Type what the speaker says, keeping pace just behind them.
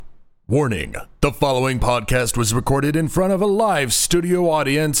Warning, the following podcast was recorded in front of a live studio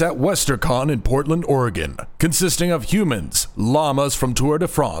audience at WesterCon in Portland, Oregon, consisting of humans, llamas from Tour de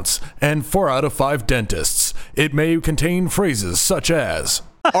France, and 4 out of 5 dentists. It may contain phrases such as,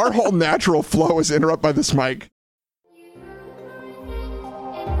 "Our whole natural flow is interrupted by this mic."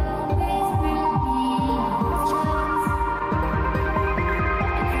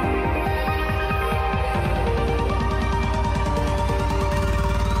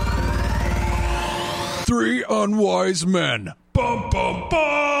 Three Unwise Men. Bum, bum,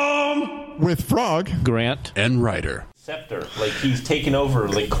 bum. With Frog, Grant, And Ryder. Scepter, like he's taken over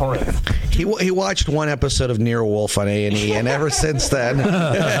like Corinth. He watched one episode of Near Wolf on A&E, and ever since then...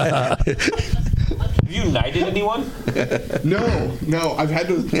 Have you knighted anyone? No, I've had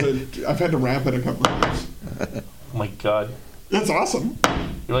to ramp it a couple of times. Oh my god. That's awesome.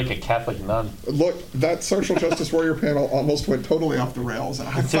 You're like a Catholic nun. Look, that social justice warrior panel almost went totally off the rails, and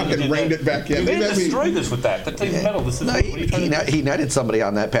I So you fucking did reined that. it back in. You They may let me- destroy this with that. That takes metal. This is No, what are you trying to do? he knighted somebody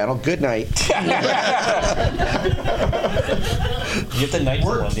on that panel. Good night. You have to knight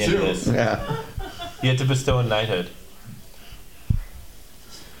someone at the end of this. Yeah. You have to bestow a knighthood.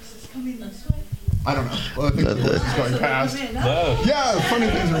 I don't know. Well, I think the horse is going past. No. Yeah, funny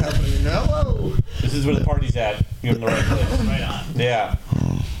things are happening. Hello. This is where the party's at. You're in the right place. Right on. Yeah.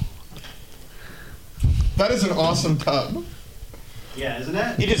 That is an awesome tub. Yeah, isn't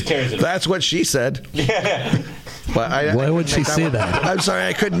it? He just carries it. That's what she said. Yeah. But Why would she say that? I'm sorry,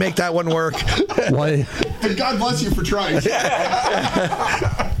 I couldn't make that one work. Why? And God bless you for trying.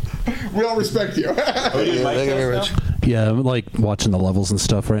 We all respect you. Are you Thank you very much. Yeah, I'm like watching the levels and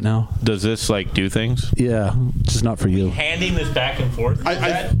stuff right now. Does this like do things? Yeah, just not for you. handing this back and forth?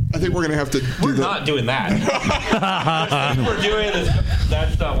 I think we're going to have to do We're the... not doing that. We're doing this.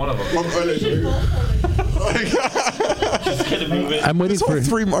 That's not one of them. Just gonna move it. I'm waiting This whole for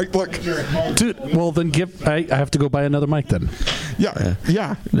 3 mic, look. dude. Well, then I have to go buy another mic then. Yeah.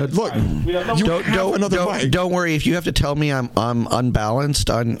 Look, We don't know. you have another mic. Don't worry. If you have to tell me I'm unbalanced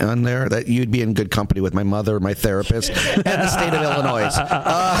on there, that you'd be in good company with my mother, my therapist, and the state of Illinois.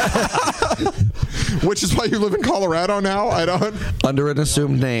 Which is why you live in Colorado now? I don't... Under an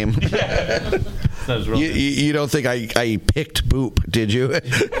assumed name. Sounds real good. You don't think I picked Boop, did you?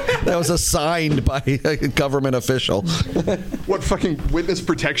 That was assigned by a government official. What fucking witness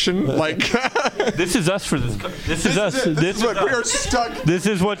protection? Like... This is us for this. This is us. This is what we are stuck. This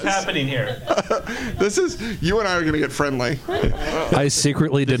is what's happening here. This is... You and I are going to get friendly. I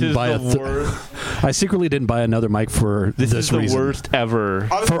secretly didn't buy I secretly didn't buy another mic for This is the reason. worst ever.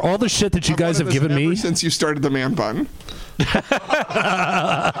 For all the shit that you guys have given me. Ever since you started the man bun.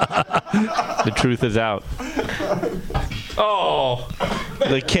 The truth is out. Oh,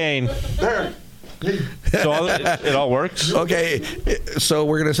 the cane. There. So it all works. Okay, so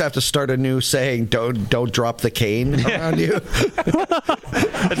we're gonna have to start a new saying. Don't drop the cane around you.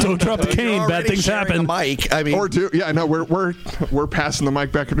 Don't drop the You're cane. Bad already things sharing happen. a mic. I mean, Or do... Yeah, no, we're passing the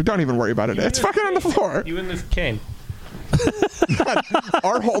mic back. Don't even worry about it. It's fucking on the floor. You in this cane.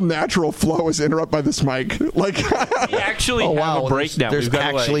 Our whole natural flow is interrupted by this mic. Like... We actually have a breakdown. There's We've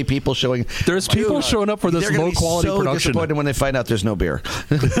got actually people showing. There's people showing up for this They're gonna low be quality so production. disappointed when they find out there's no beer.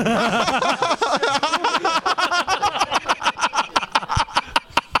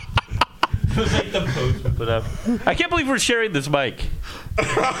 like the post we put up. I can't believe we're sharing this mic.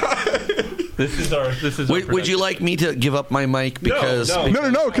 This is our. Would you like me to give up my mic because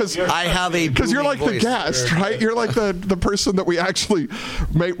No, because I have a because you're like booming the voice. guest, right? You're like the person that we actually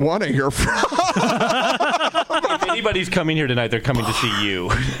may want to hear from. If anybody's coming here tonight, they're coming to see you.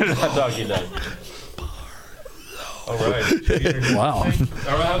 That's all you know. All right. Wow. All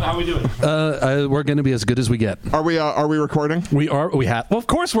right, how are we doing? We're going to be as good as we get. Are we recording? We are. We have. Well, of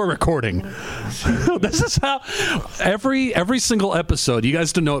course, we're recording. This is how every single episode. You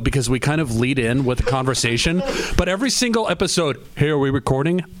guys don't know it because we kind of lead in with the conversation. But every single episode, hey, are we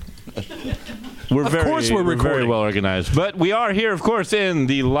recording? We're Of course we're very recording. well organized. But we are here, of course, in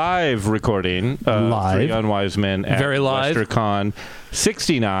the live recording of Live. Three Unwise Men at Very live. WesterCon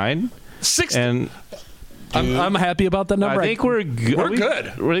 69. 60. And I'm happy about that number. I think we're good. We're good.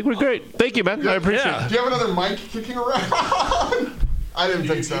 I think we're great. Thank you, man. I appreciate Yeah. it. Do you have another mic kicking around? I didn't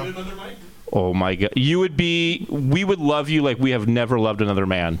think so. Oh, my God. We would love you like we have never loved another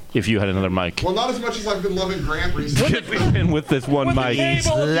man if you had another mic. Well, not as much as I've been loving Grant recently. We've been with this one mic. He's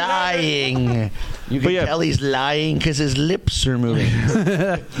lying. You can tell he's lying because his lips are moving.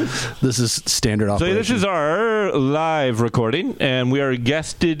 This is standard So operation. this is our live recording, and we are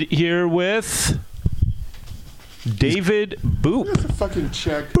guested here with David Boop. Fucking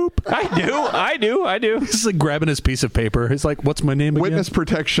check. I do. He's like grabbing his piece of paper. He's like, "What's my name again?" Witness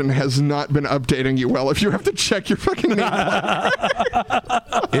protection has not been updating you well. If you have to check your fucking name.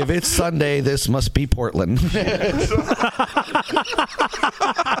 If it's Sunday, this must be Portland.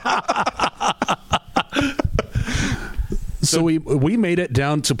 So we made it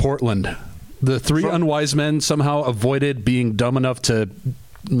down to Portland. The three unwise men somehow avoided being dumb enough to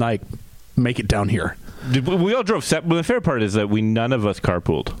like make it down here. We all drove separate. The fair part is that none of us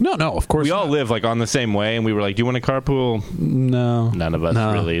carpooled. No, of course We all not. live like on the same way, and we were like, "Do you want to carpool?" No, None of us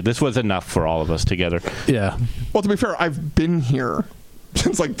really. This was enough for all of us together. Yeah, Well, to be fair, I've been here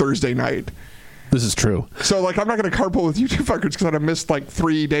since like Thursday night. this is true. So, like, I'm not going to carpool with you two fuckers because I'd have missed like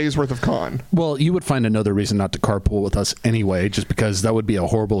 3 days worth of con. Well, you would find another reason not to carpool with us anyway, just because that would be a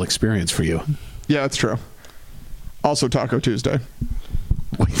horrible experience for you. Yeah, that's true. Also, Taco Tuesday.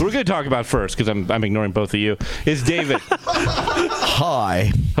 What we're going to talk about first, because I'm ignoring both of you, is David.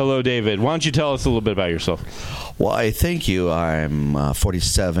 Hi. Hello, David. Why don't you tell us a little bit about yourself? Why, thank you. I'm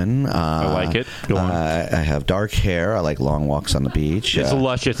 47. I like it. Go on. I have dark hair. I like long walks on the beach. It's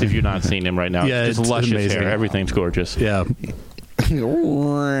luscious if you've not seen him right now. Yeah, It's it's luscious amazing. hair. Everything's gorgeous. Yeah,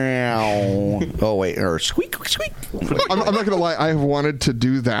 Oh, wait. Or squeak, squeak. I'm not going to lie. I have wanted to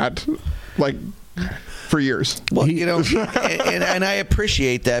do that, like, for years. Well, you know, and I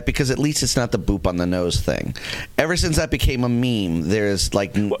appreciate that because at least it's not the boop on the nose thing. Ever since that became a meme, there's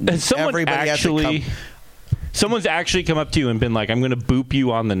like Has someone everybody actually... has to come. Someone's actually come up to you and been like, "I'm going to boop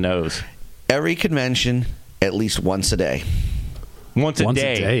you on the nose." Every convention, at least once a day. Once a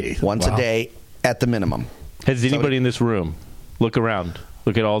day. Once Wow. a day at the minimum. Has anybody in this room look around?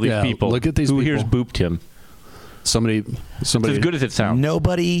 Look at all these Yeah, people. look at these Who people. here's booped him? somebody. It's as good as it sounds.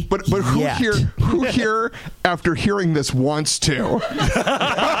 Nobody. But who yet. who here after hearing this wants to?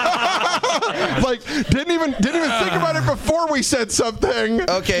 Like didn't even think about it before we said something.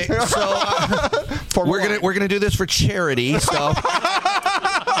 Okay, so we're gonna do this for charity. So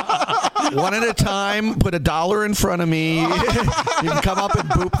one at a time, put $1 in front of me. You can come up and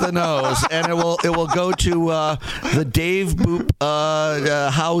boop the nose, and it will go to the Dave Boop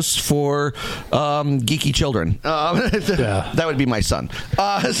house for geeky children. Yeah. That would be my son.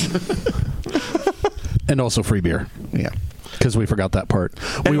 And also free beer. Yeah. Because we forgot that part.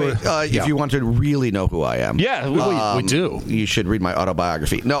 Anyway, if you want to really know who I am, Yeah, we do. You should read my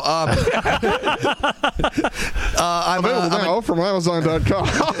autobiography. No, I'm Available now from Amazon.com.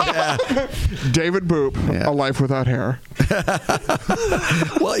 David Boop, A Life Without Hair.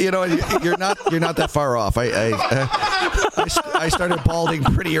 well, you know, you're not that far off. I started balding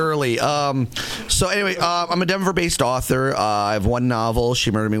pretty early. So anyway, I'm a Denver-based author. I have one novel, She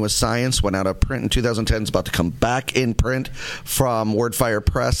Murdered Me with Science, went out of print in 2010. It's about to come back in print from Wordfire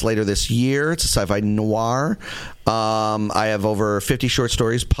Press later this year. It's a sci-fi noir. I have over 50 short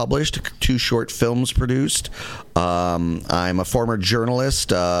stories published, 2 short films produced. I'm a former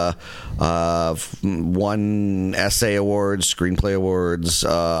journalist, won essay awards, screenplay awards.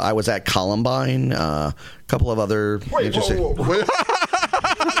 I was at Columbine, a couple of other interesting...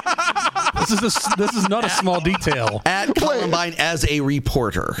 This is not a small detail. At Columbine as a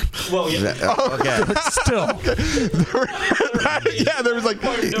reporter. Well, yeah. Okay. Still. Yeah, there was like...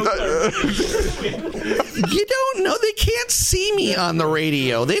 You don't know. They can't see me on the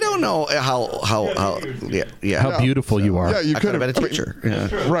radio. They don't know how How beautiful you are. Yeah, you I could could have have been a teacher.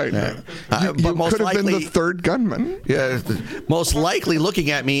 Yeah. Right. But You most could have been likely, the third gunman. most likely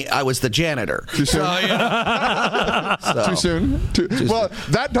looking at me, I was the janitor. Too soon? Too soon? Well,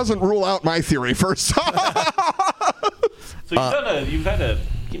 that doesn't rule out my theory first. So you've had a.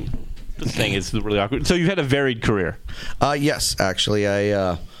 This thing is really awkward. So you've had a varied career. Yes, actually,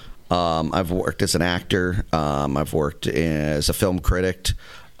 I've worked as an actor. I've worked as a film critic.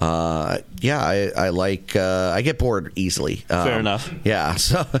 I like. I get bored easily. Fair enough. Yeah.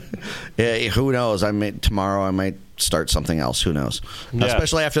 So, who knows? Tomorrow I might start something else. Who knows? Yeah.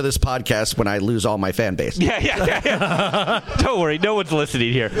 Especially after this podcast, when I lose all my fan base. Yeah. Don't worry, no one's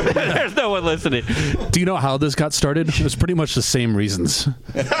listening here. There's no one listening. Do you know how this got started? It was pretty much the same reasons.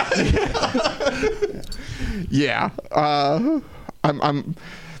 Yeah.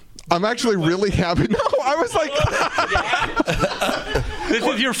 I'm actually really happy. No, I was like... This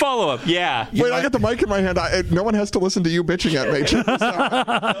is your follow-up. Yeah. Wait, I got the mic in my hand. No one has to listen to you bitching at me. Check this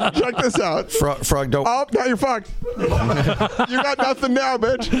out. Check this out. Frog, don't. Oh, now you're fucked. You got nothing now,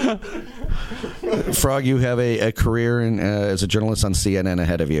 bitch. Frog, you have a career as a journalist on CNN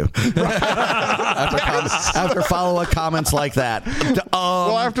ahead of you. after follow-up comments like that.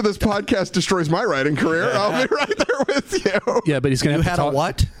 Well, after this podcast destroys my writing career, I'll be right there with you. Yeah, but he's going to You have had to a talk.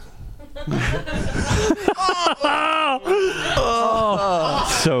 what?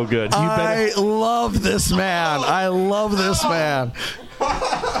 So good. I love this man. I love this man.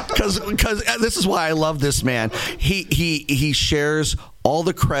 Because this is why I love this man. He shares all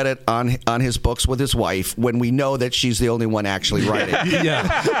the credit on his books with his wife when we know that she's the only one actually writing.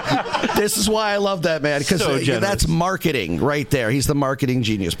 Yeah. This is why I love that man, because that's marketing right there. He's the marketing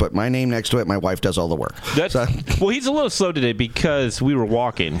genius. Put my name next to it. My wife does all the work. Well, he's a little slow today because we were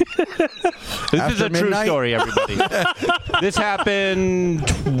walking. This is a true story, everybody. This happened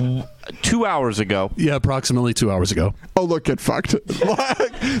 2 hours ago. Yeah, approximately 2 hours ago. Oh, look, get fucked.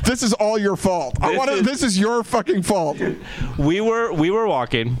 This is all your fault. This is your fucking fault. We were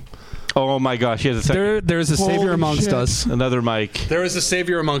walking. Oh my gosh, he has a second. There's a savior amongst us. Another mic. There is a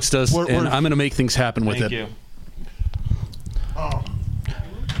savior amongst us, and I'm going to make things happen with Thank it.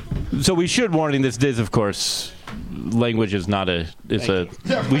 you. So we should warning this is, of course, language is not a.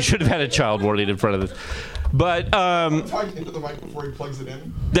 We should have had a child warning in front of this. But talking into the mic before he plugs it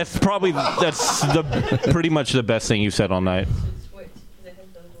in. That's pretty much the best thing you've said all night.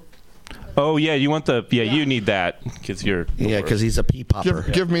 Oh yeah, you need that because you're because he's a pea popper.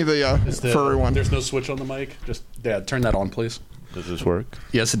 Give me the furry one. There's no switch on the mic. Just turn that on, please. Does this work?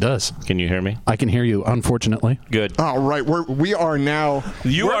 Yes, it does. Can you hear me? I can hear you. Unfortunately. Good. All right, we are now.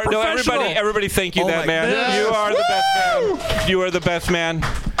 Everybody, thank you, that man. Yes. You are the best man. You are the best man.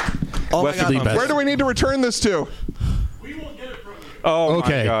 Oh my God. Where do we need to return this to? Oh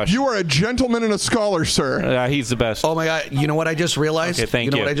okay. My gosh. You are a gentleman and a scholar, sir. He's the best. Oh my God. You know what I just realized? Okay,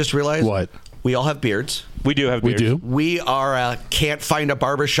 thank you. You know what I just realized? What? We all have beards. We do have We beards. do. We are a can't find a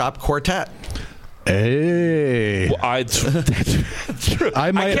barbershop quartet. Hey. Well, that's true.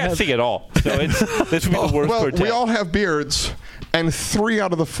 I can't see at all. So this would be the worst quartet. We all have beards, and 3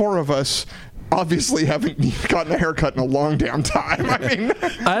 out of the 4 of us obviously haven't gotten a haircut in a long damn time. I mean,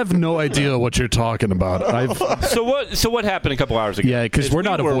 I have no idea what you're talking about. So what happened a couple hours ago? Yeah, because we're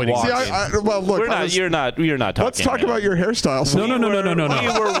not avoiding. see, well, look, You're not talking. let's talk right about now. your hairstyle. So No.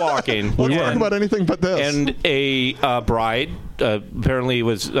 We were walking. Let's talk about anything but this. And a bride apparently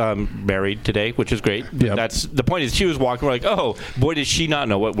was married today, which is great. Yep. That's the point. Is she was walking. We're like, oh boy, does she not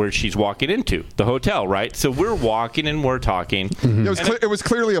know where she's walking into? The hotel, right? So we're walking and we're talking. Mm-hmm. It was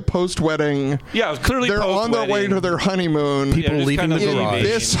clearly a post-wedding. Yeah, it was clearly They're on their way to their honeymoon. People just leaving kind the of garage. in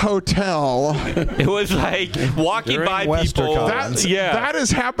this hotel. It was like walking During by Western people. Conference. That is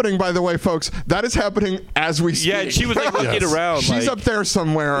happening, by the way, folks. That is happening as we speak. Yeah, and she was like looking Yes. around. She's like, up there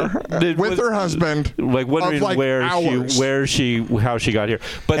somewhere with her husband. like wondering of, how she got here.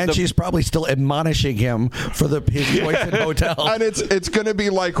 But And she's probably still admonishing him for his choice in hotel. And it's going to be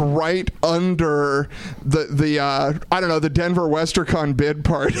like right under the I don't know, the Denver WesterCon bid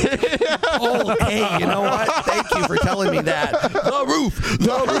party. Oh, hey, you know what? Thank you for telling me that. The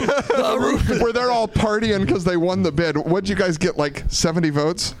roof. Where they're all partying because they won the bid. What'd you guys get, like 70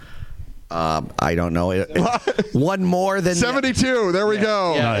 votes? I don't know. One more than 72. There we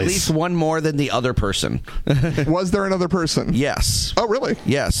go. Yeah, Nice. at least one more than the other person. Was there another person? Yes. Oh, really?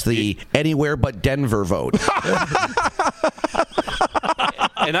 Yes, the anywhere but Denver vote.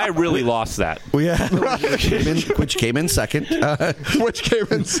 and I really lost that. Yeah. Which came in second. Which came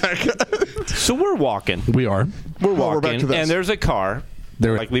in second. So we're walking. We are. We're Well, walking, we're back to this. and there's a car,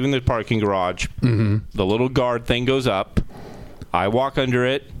 like leaving the parking garage. Mm-hmm. The little guard thing goes up. I walk under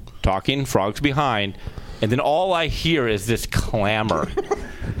it, talking, Frog's behind, and then all I hear is this clamor.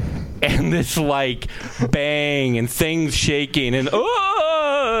 And this, like, bang, and things shaking, and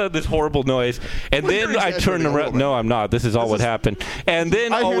this horrible noise. And Well, then you're I turn exaggerating a little around. bit. No, I'm not. This is all what happened. And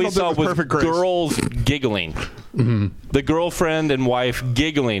then I all we handled it saw with was perfect grace. girls giggling. Mm-hmm. The girlfriend and wife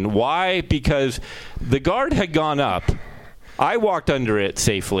giggling. Why? Because the guard had gone up. I walked under it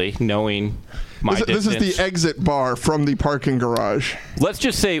safely, knowing my This is distance. the exit bar from the parking garage. Let's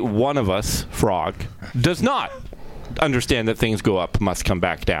just say one of us, Frog, does not understand that things go up, must come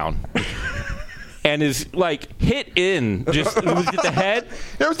back down. And is like hit in. Was it the head?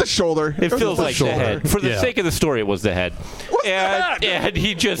 It was the shoulder. It feels like the head. For the Yeah. sake of the story, it was the head. And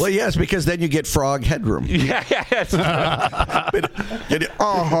he just. Well, yes, because then you get frog headroom. Yes.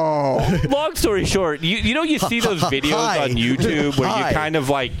 Oh. Long story short, you see those videos Hi. on YouTube where Hi.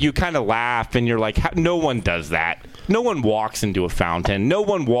 you kind of laugh and you're like, no one does that. No one walks into a fountain. No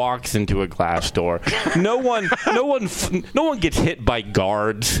one walks into a glass door. No one gets hit by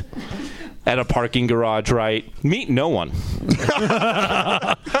guards at a parking garage, right? Meet no one.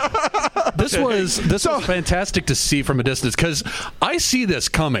 But this was fantastic to see from a distance because I see this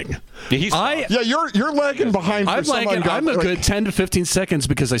coming. You're lagging behind. I'm lagging. I'm a good 10 to 15 seconds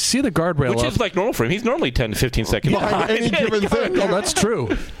because I see the guardrail, which is like normal for him. He's normally 10 to 15 seconds behind any given thing. Oh, that's true.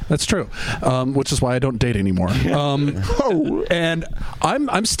 That's true. Which is why I don't date anymore. And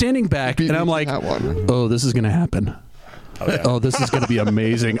I'm standing back and I'm like, oh, this is going to happen. Oh, this is going to be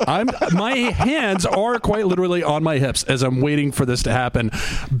amazing. My hands are quite literally on my hips as I'm waiting for this to happen.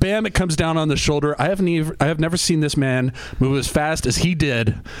 Bam, it comes down on the shoulder. I have never seen this man move as fast as he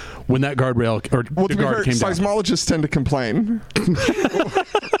did when that guardrail or the guard came down. Seismologists tend to complain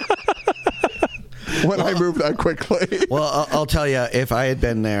when I move that quickly. Well, I'll tell you, if I had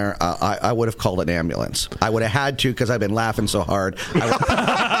been there, I would have called an ambulance. I would have had to because I've been laughing so hard.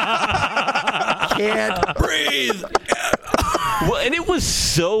 I can't breathe. Well, and it was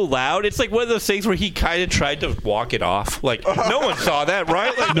so loud. It's like one of those things where he kind of tried to walk it off. Like, no one saw that,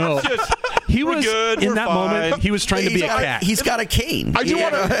 right? Like, no. He was good, in that moment. He was trying to be a cat. He's got a cane. I do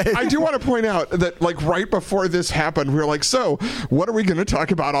want to point out that, like, right before this happened, we were like, "So, what are we going to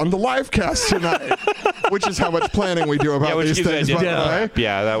talk about on the live cast tonight?" Which is how much planning we do about these things. By the way.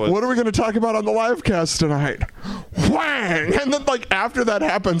 Yeah, that was. What are we going to talk about on the live cast tonight? Whang! And then, like, after that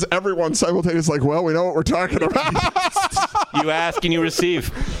happens, everyone's simultaneously like, "Well, we know what we're talking about." You ask and you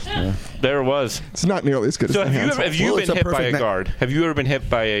receive. Yeah. There it was. It's not nearly as good as the hands. Have you been hit by a guard? Have you ever been hit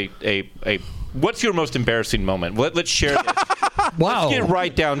by a what's your most embarrassing moment? Let's share this. Wow. Let's get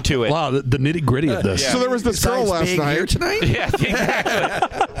right down to it. Wow, the nitty gritty of this. Yeah. So there was this girl last night. Here tonight? Yeah,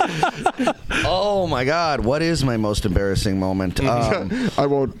 exactly. Oh my God, what is my most embarrassing moment? I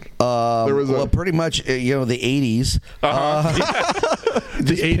won't. There was pretty much, the 80s.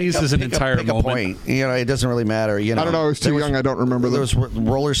 The 80s is an entire moment. A point. It doesn't really matter. I don't know. I was too young. I don't remember. There was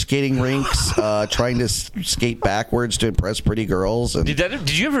roller skating rinks, trying to skate backwards to impress pretty girls. And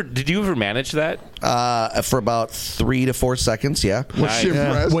did you ever manage that? For about 3 to 4 seconds. Yeah. Was she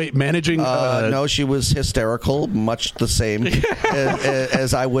impressed? Wait, managing? No, she was hysterical, much the same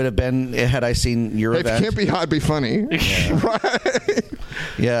as I would have been had I seen your event. If it can't be hot, be funny. Yeah. Right.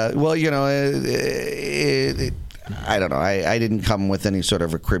 Yeah. Well, I don't know. I didn't come with any sort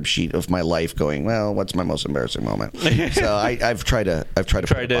of a crib sheet of my life going, well, what's my most embarrassing moment? So I've tried to put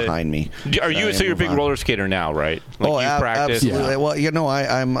it behind me. So you're a big roller skater now, right? Like you practice? Absolutely. Yeah. Well,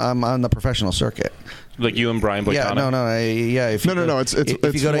 I'm on the professional circuit. Like you and Brian Boitano? Yeah, no. It's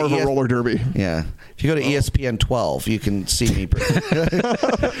more of a roller derby. Yeah. If you go to ESPN 12, you can see me.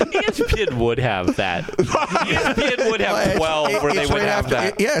 ESPN would have that. ESPN would have 12 where they would have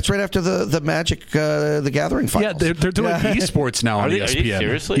that. Yeah, it's right after the Magic the Gathering finals. Yeah, they're doing esports now on ESPN. Are you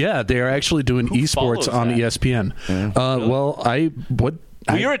seriously? Yeah, they are actually doing esports on ESPN.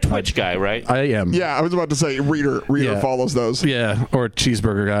 Yeah. You're a Twitch guy, right? I am. Yeah, I was about to say Reader follows those. Yeah, or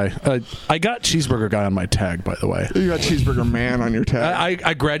Cheeseburger Guy. I got Cheeseburger Guy on my tag, by the way. You got Cheeseburger Man on your tag.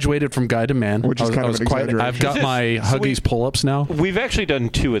 I graduated from Guy to Man, which is kind of an exaggeration. I've got my Huggies pull-ups now. We've actually done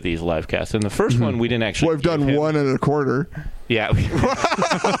 2 of these live casts, and the first one we didn't actually. Well, we've done 1 1/4. Yeah, we've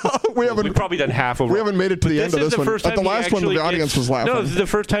probably done half of it. We haven't made it to the end of this one. At the last one, the audience was laughing. No, this is the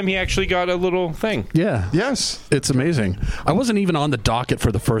first time he actually got a little thing. Yeah. Yes. It's amazing. I wasn't even on the docket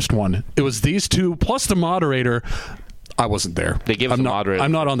for the first one. It was these 2 plus the moderator. I wasn't there. They gave us a moderator.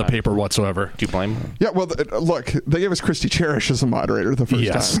 I'm not on the paper whatsoever. Do you blame them? Yeah, well, look, they gave us Christy Cherish as a moderator the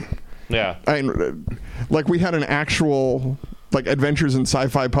first time. Yeah. We had an actual... Adventures in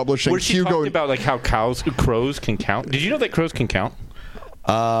Sci-Fi Publishing. Where she talked about how crows can count. Did you know that crows can count?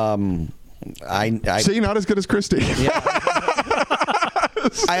 See, not as good as Christy. Yeah.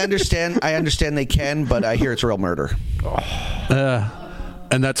 I understand they can, but I hear it's real murder.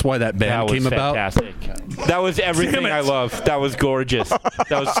 And that's why that band came fantastic. about. That was everything I loved. That was gorgeous.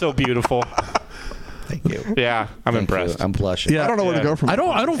 That was so beautiful. Thank you. Yeah, I'm impressed. I'm blushing. Yeah, I don't know where to go from. I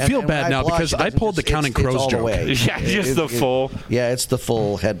don't feel bad now because I pulled the Counting Crows joke. Yeah, just the full. Yeah, it's the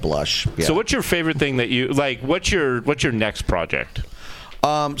full head blush. Yeah. So, what's your favorite thing that you like? What's your next project?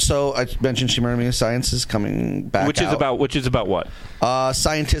 So I mentioned She Murdered Me. Science is coming back. Which is about what?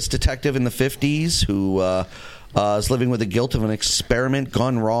 Scientist detective in the 50s who is living with the guilt of an experiment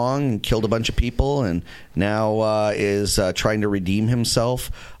gone wrong and killed a bunch of people, and now is trying to redeem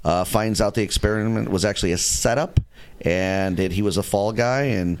himself. Finds out the experiment was actually a setup, and he was a fall guy,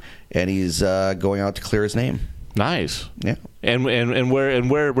 and he's going out to clear his name. Nice. Yeah. And where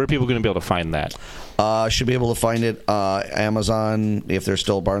are people going to be able to find that? Should be able to find it Amazon if there's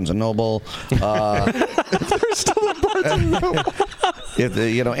still Barnes and Noble. If there's still a Barnes and Noble. If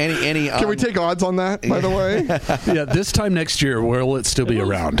any. Can we take odds on that? By the way. Yeah. This time next year, will it still be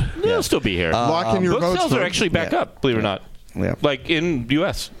around? It'll still be here. Lock in your book votes. sales are actually back up. Believe it or not. Yeah. Like in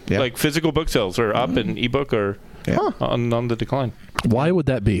U.S., Yeah. like physical book sales are up and ebook are on the decline. Why would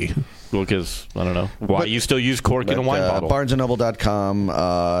that be? Well, because I don't know why you still use cork in a wine bottle. BarnesandNoble.com.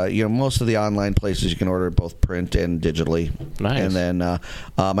 Most of the online places you can order both print and digitally. Nice. And then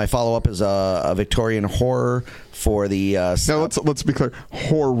my follow up is a Victorian horror for the. Now let's be clear.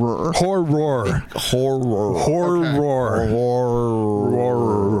 Horror.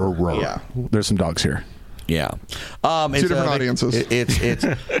 Yeah. There's some dogs here. Yeah, Two different audiences. It's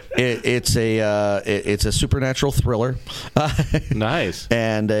a supernatural thriller. Nice,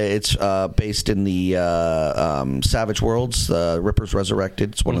 and it's based in the Savage Worlds. Rippers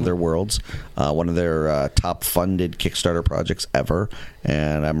Resurrected. It's one of their worlds, one of their top funded Kickstarter projects ever.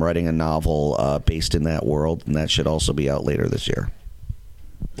 And I'm writing a novel based in that world, and that should also be out later this year.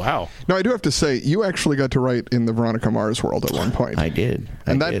 Wow. Now, I do have to say, you actually got to write in the Veronica Mars world at one point. I did.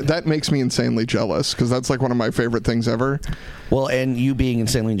 That makes me insanely jealous, because that's like one of my favorite things ever. Well, and you being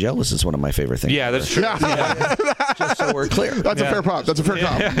insanely jealous is one of my favorite things. Yeah, that's true. Just so we're clear. That's a fair pop. That's a fair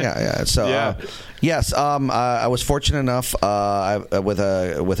cop. Yeah. So, yes, I was fortunate enough with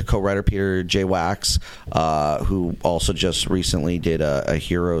a co-writer, Peter J. Wax, who also just recently did a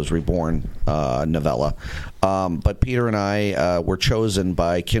Heroes Reborn novella. But Peter and I were chosen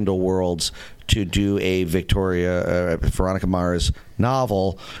by Kindle Worlds to do a Veronica Mars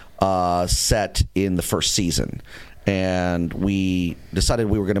novel set in the first season. And we decided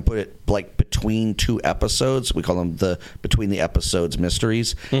we were going to put it like between two episodes. We call them the between the episodes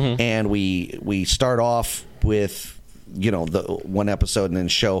mysteries. And we start off with the one episode and then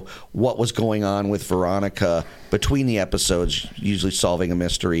show what was going on with Veronica between the episodes, usually solving a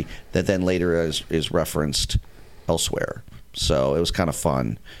mystery that then later is referenced elsewhere. So it was kind of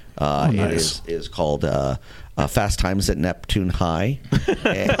fun. Nice. It is called Fast Times at Neptune High.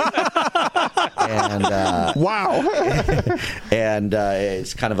 And Wow. and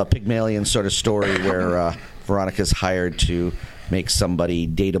it's kind of a Pygmalion sort of story where Veronica's hired to make somebody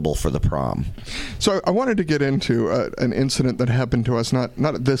dateable for the prom. So I wanted to get into an incident that happened to us, not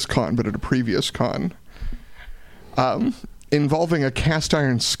at this con, but at a previous con, involving a cast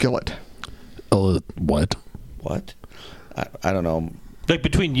iron skillet. What? What? I don't know. Like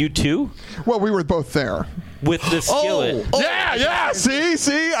between you two Well, we were both there. with the skillet. Yeah.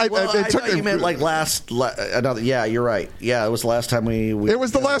 See. I thought you meant like another. Yeah, you're right. Yeah, it was the last time we It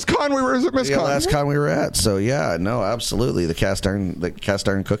was the last con we were at MissCon. Yeah, last con we were at. So yeah, no, absolutely, the cast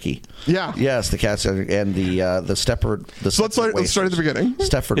iron cookie. Yeah. Yes, the cast iron and the Stepford. So let's start at the beginning.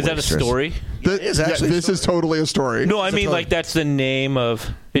 Stepford. Is that a waitress. story? It is actually. This is totally a story. No, I mean like that's the name of.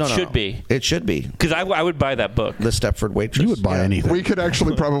 It should be. It should be. Because I would buy that book. The Stepford Waitress. You would buy anything. We could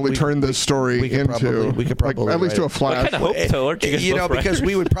actually probably turn this story we could probably at least to a What flash. kind of hope so? Aren't you guys both because writers?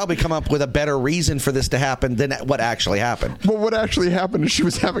 we would probably come up with a better reason for this to happen than what actually happened. Well, what actually happened is she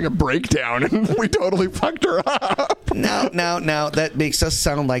was having a breakdown, and we totally fucked her up. Now, that makes us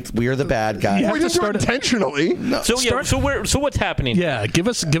sound like we're the bad guy. We didn't do it intentionally. So what's happening? Yeah, give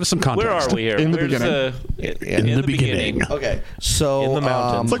us some context. Where are we here? In the Where's beginning. In the beginning. Okay, so In the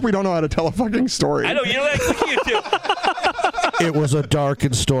mountains. It's like we don't know how to tell a fucking story. I know you're like look at you two. it was a dark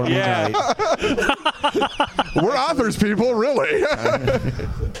and stormy Yeah. night. We're authors, people, really.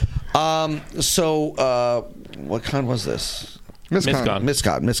 So, what con was this? MissCon.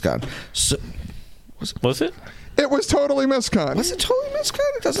 MissCon. So, Was it? It was totally MissCon. was it totally MissCon?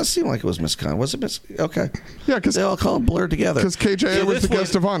 It doesn't seem like it was MissCon. Was it MissCon? Okay. Yeah, because They all call them blurred together. KJ was the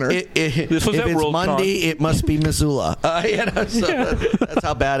guest of honor. This was if at it's World Monday, Con. it must be Missoula. That's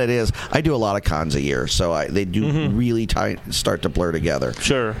how bad it is. I do a lot of cons a year, so they do really start to blur together.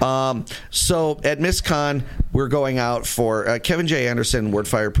 Sure. So at MissCon, we're going out for Kevin J. Anderson,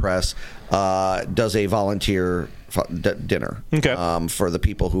 Wordfire Press, does a volunteer dinner for the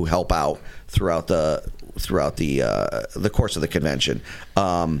people who help out throughout the course of the convention,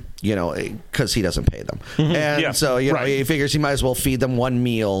 because he doesn't pay them, and so he figures he might as well feed them one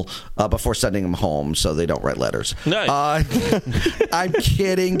meal before sending them home, so they don't write letters. Nice. I'm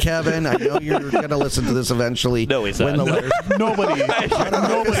kidding, Kevin. I know you're going to listen to this eventually. No, he's when not. the letters.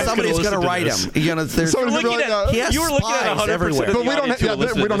 Somebody's going to write them. Somebody's gonna be like, he has you were looking at spies 100% everywhere. of but the we don't audience who will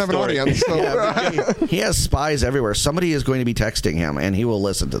listen we to don't this have an story. audience. So. He has spies everywhere. Somebody is going to be texting him, and he will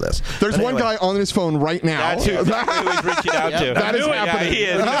listen to this. There's But one anyway. guy on his phone right now. That's who he's reaching out to. That is happening. Yeah, he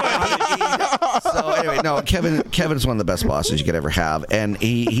is. So anyway, no, Kevin's one of the best bosses you could ever have, and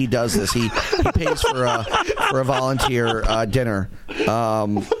he does this. He pays for a volunteer dinner.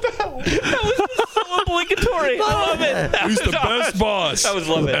 So obligatory. I love it. He's the best boss. I was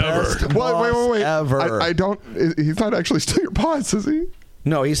loving it. ever. Wait. Ever. I don't. He's not actually still your boss, is he?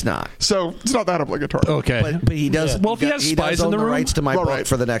 No, he's not. So it's not that obligatory. Okay. But he does. Well, if he has he spies does in own the room? rights to my Well, book right.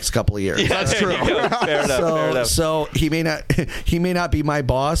 for the next couple of years. That's true. Fair enough. Fair enough. So he may not be my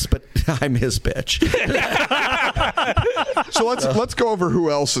boss, but I'm his bitch. So let's go over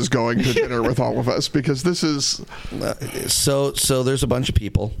who else is going to dinner with all of us, because this is So there's a bunch of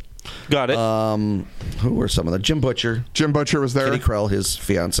people. Got it. Who were some of them? Jim Butcher, Jim Butcher was there. Kitty Krell, his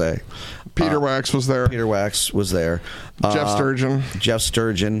fiance. Peter Wax was there. Peter Wax was there. Jeff Sturgeon. Jeff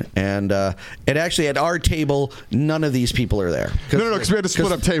Sturgeon. And actually, at our table, none of these people are there. No, because we had to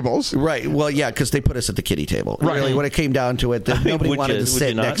split up tables. Right. Well, yeah, because they put us at the kiddie table. Right. Really, when it came down to it, nobody Would wanted you- to would sit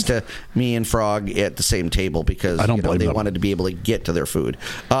you not? next to me and Frog at the same table because I don't blame they them. wanted to be able to get to their food.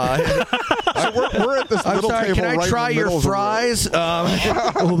 So we're at this I'm little sorry, table. can I right try in the middle your of the room. fries?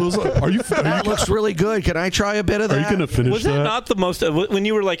 Are That looks really good. Can I try a bit of that? you going to finish Was that not the most when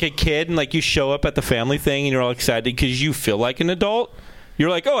you were like a kid and like you show up at the family thing and you're all excited because you feel like an adult? You're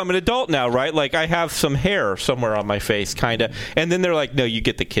like, oh, I'm an adult now, right? Like I have some hair somewhere on my face, kind of. And then they're like, no, you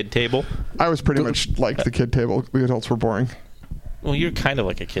get the kid table. I was pretty much like the kid table. The adults were boring. Well, you're kind of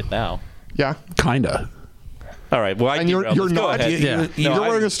like a kid now. Yeah. Kinda. All right. Well, And you're Let's go not. ahead. Yeah. You're No,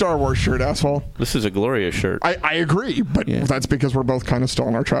 wearing a Star Wars shirt, asshole. This is a Gloria shirt. I agree, but that's because we're both kind of still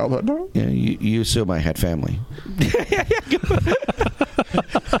in our childhood. Yeah, you assume I had family.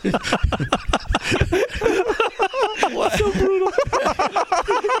 So brutal.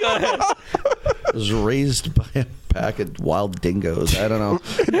 I was raised by a pack of wild dingoes. I don't know.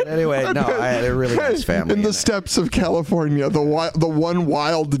 But anyway, no, I had a really nice family. In the it. steps of California, the one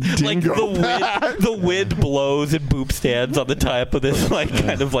wild Like dingo. the wind blows and Boop stands on the top of this like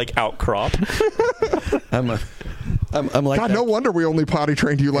kind of like outcrop. I'm like God, that, no wonder we only potty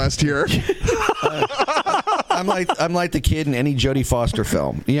trained you last year. I'm like the kid in any Jodie Foster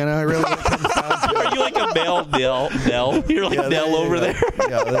film. You know, I really. When it comes down to it. Are you like a male Nell? You're like Nell you over go. there.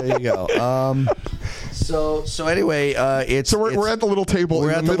 Yeah, there you go. So anyway, it's We're at the little table. We're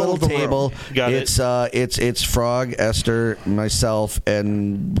in at the the middle little of the table. room. Got it's Frog, Esther, myself,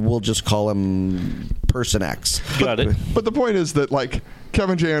 and we'll just call him Person X. Got it. But the point is that like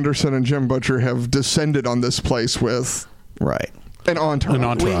Kevin J. Anderson and Jim Butcher have descended on this place with Right. an entourage. An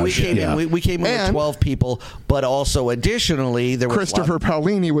entourage. We came Yeah. in. We came in with And 12 people, but also additionally there was Christopher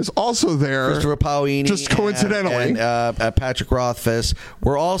Paolini was also there. Christopher Paolini, just coincidentally. and Patrick Rothfuss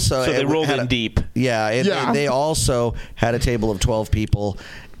were also. So they and rolled had in deep. Yeah, and Yeah. They also had a table of 12 people.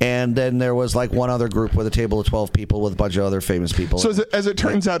 And then there was like one other group with a table of 12 people with a bunch of other famous people. So as it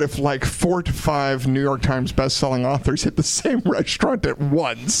turns out, if like 4 to 5 New York Times best-selling authors hit the same restaurant at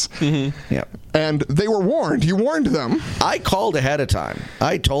once, yeah. and they were warned, you warned them. I called ahead of time.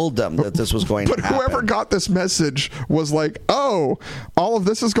 I told them that this was going But to happen. whoever got this message was like, "Oh, all of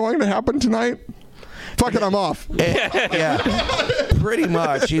this is going to happen tonight. Fuck it, I'm off." Yeah, pretty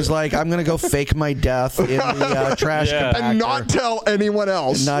much. He's like, I'm going to go fake my death in the trash compactor. And not tell anyone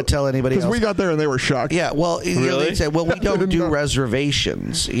else. And not tell anybody else. Because we got there and they were shocked. Yeah, well, you know, Really? they said, well, we don't didn't do know.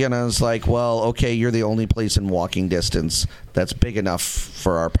 reservations. You know, it's like, well, okay, you're the only place in walking distance that's big enough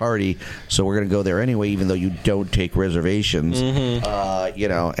for our party, so we're going to go there anyway, even though you don't take reservations. You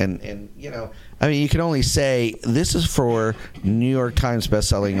know, and you know, I mean, you can only say this is for New York Times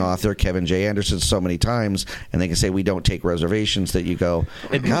bestselling author Kevin J. Anderson so many times, and they can say we don't take reservations. That you go,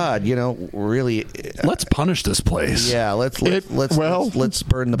 God, you know, really. Let's punish this place. Yeah, let's burn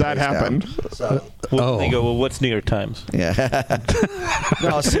the that place happened. down. So, Oh. They go, well, what's New York Times? yeah.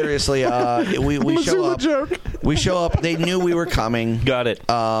 No, seriously. We show the up. joke. We show up. They knew we were coming. Got it.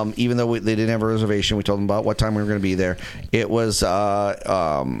 Even though they didn't have a reservation, we told them about what time we were going to be there. It was.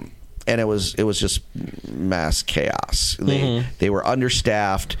 And it was just mass chaos. They were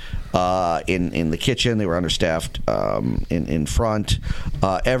understaffed in the kitchen. They were understaffed in front,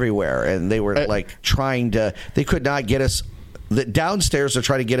 everywhere, and they were like trying to. They could not get us. The downstairs are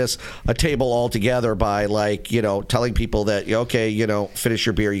trying to get us a table all together by like, you know, telling people that, okay, you know, finish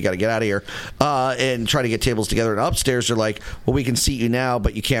your beer, you got to get out of here, and try to get tables together. And upstairs are like, well, we can seat you now,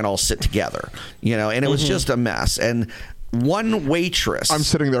 but you can't all sit together, you know. And it was just a mess. And one waitress. I'm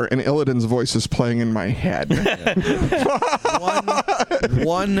sitting there and Illidan's voice is playing in my head.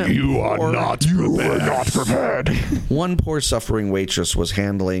 one You are not prepared. One poor suffering waitress was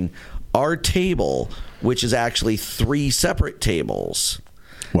handling our table, which is actually 3 separate tables.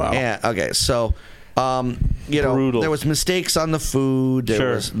 Wow. And, okay, so you know, Brutal. there was mistakes on the food.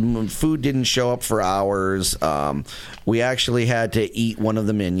 Food didn't show up for hours. We actually had to eat one of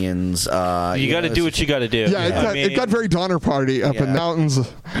the minions. You got to do what you got to do. Yeah, it got very Donner Party up in Yeah. mountains.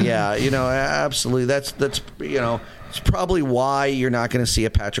 Yeah, you know, absolutely. That's you know. It's probably why you're not going to see a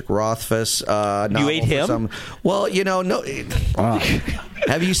Patrick Rothfuss novel. You ate him? Well, you know, no.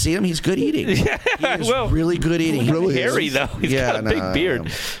 Have you seen him? He's good eating. Yeah, He's really good eating. He's really hairy though. He's got a big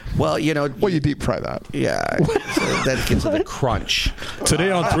beard. Well, you deep fry that. Yeah, so that gives it a crunch.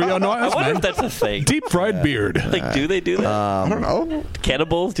 Today on 3 on I Ice, wonder man. if that's a thing. Deep fried beard. Like, do they do that? I don't know.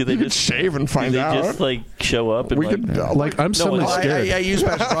 Cannibals? Do they You just could shave and find do they out. just like show up and We like? could Like, I'm suddenly Well, scared. I use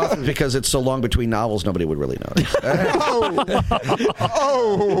Patrick Rothman because it's so long between novels, nobody would really know.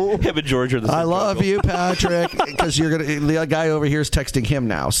 Oh, Him and George are the same I love couple. you, Patrick, because the guy over here is texting him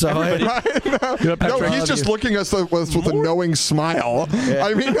now. So no, he's just looking at us with a knowing smile.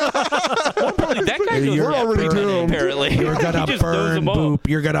 I mean, That guy knows We're that already pretty doomed. apparently. you're He gonna just knows burn, them all. Boop.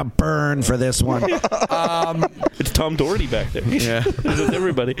 You're gonna burn for this one. It's Tom Doherty back there. Yeah. He knows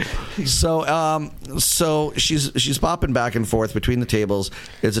everybody. So she's bopping back and forth between the tables.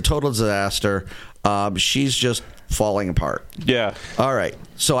 It's a total disaster. She's just falling apart. Yeah. All right.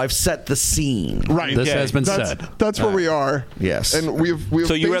 So I've set the scene. right. This Yeah, has been That's, said. that's where we are. Yes. And we've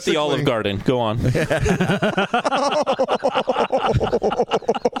So you were at the Olive basically- Garden. Go on.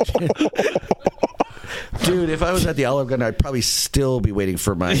 Dude, if I was at the Olive Garden, I'd probably still be waiting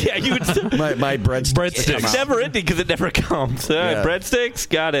for my Yeah, you would still. my breadsticks. to come It's out. never ending because it never comes. Yeah. Breadsticks,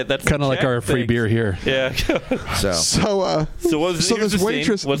 got it. That's Kind of like check. our free Thanks. beer here. Yeah. So So, So here's this the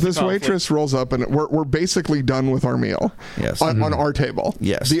waitress, scene. What's the this conflict? waitress rolls up, and we're basically done with our meal. Yes. on our table.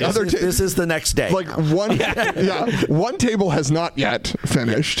 yes, the this other is, this is the next day. like one, one table has not yet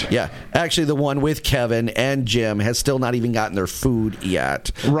finished. Yeah, actually, the one with Kevin and Jim has still not even gotten their food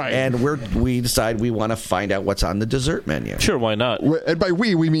yet. Right. and we decide we want to find out what's on the dessert menu. Sure, why not? And by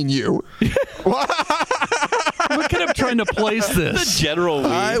we mean you. Look at him trying to place The this. general.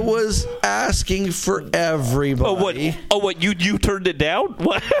 I was asking for everybody. What? You turned it down?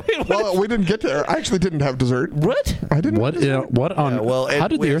 What? Well, we didn't get there. I actually didn't have dessert. What? I didn't. What on? how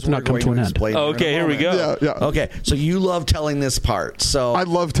did the Earth not come to an end? Okay, here we go. Yeah, yeah. Okay, so you love telling this part. So I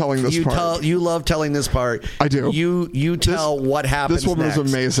love telling this part. You love telling this part. I do. You tell what happens. This woman next.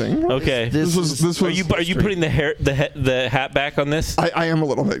 was amazing. Okay. This was. Are you putting the hat back on this? I am a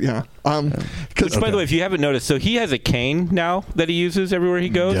little bit, yeah. Which, by the way, if you haven't noticed, so he has a cane now that he uses everywhere he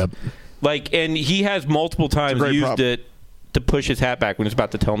goes. Yep. Like, and he has multiple times great used prop. it to push his hat back when he's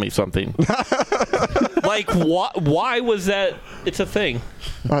about to tell me something. Like, why was that? It's a thing.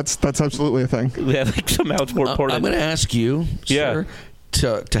 That's absolutely a thing. Yeah, like somehow it's more important. I'm going to ask you, sir,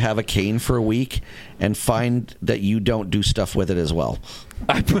 to have a cane for a week and find that you don't do stuff with it as well.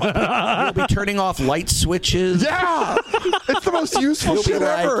 You'll be turning off light switches. Yeah, it's the most useful You'll be shit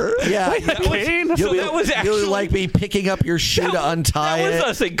like, ever. yeah, So that was actually you'll like be picking up your shoe to untie that was it.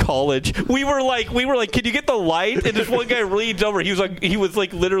 us in college. We were like, can you get the light? And this one guy leans over. He was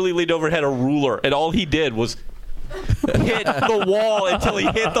like literally leaned over, had a ruler, and all he did was hit the wall until he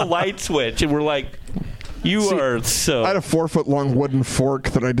hit the light switch. And we're like, are so. I had a 4-foot-long wooden fork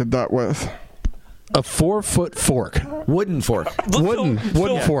that I did that with. A 4-foot fork. Wooden fork. Wooden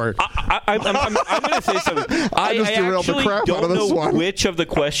fork. I'm going to say something. I just derailed the actually crap out of don't this know one. which of the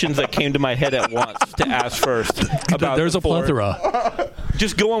questions that came to my head at once to ask first. About There's the a fork. plethora.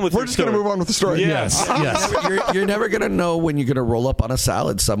 Just go on with We're your just going to story. move on with the story. Yes. Yes. You're never going to know when you're going to roll up on a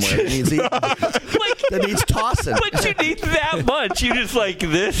salad somewhere that needs tossing. But you need that much. You just like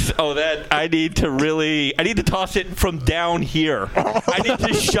this. Oh, that I need to toss it from down here. I need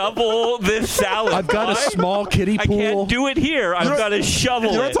to shovel this salad. I've got a small kiddie I pool. can't do it here. I've got to shovel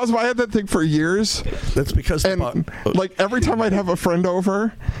You know it. what's awesome? I had that thing for years. That's because And like every time I'd have a friend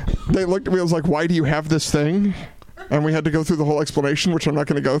over, they looked at me and was like, "Why do you have this thing?" And we had to go through the whole explanation, which I'm not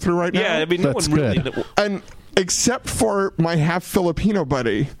going to go through right now. Yeah, I mean, no That's one really. good. And except for my half Filipino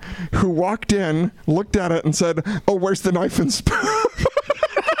buddy, who walked in, looked at it, and said, "Oh, where's the knife and spoon?"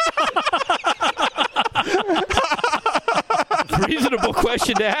 Reasonable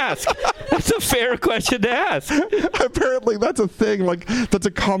question to ask. That's a fair question to ask. Apparently, that's a thing. Like that's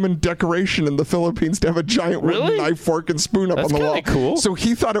a common decoration in the Philippines to have a giant wooden Really? knife, fork, and spoon up That's on the wall. kinda cool. So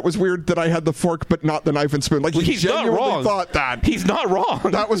he thought it was weird that I had the fork but not the knife and spoon. Like Well, he he's not genuinely wrong. thought that. He's not wrong.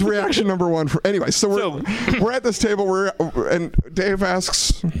 That was reaction number one. Anyway, so we're at this table. And Dave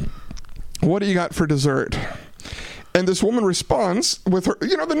asks, "What do you got for dessert?" And this woman responds with her,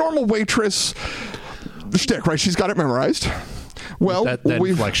 the normal waitress shtick, right? She's got it memorized. Well, that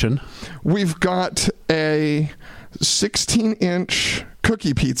inflection. We've got a 16-inch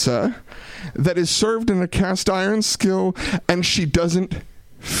cookie pizza that is served in a cast iron skillet, and she doesn't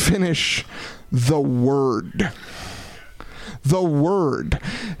finish the word. The word.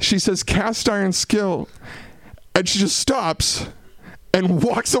 She says cast iron skillet, and she just stops and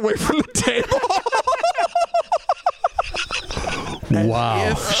walks away from the table. Wow.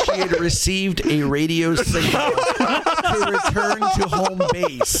 if she had received a radio signal to return to home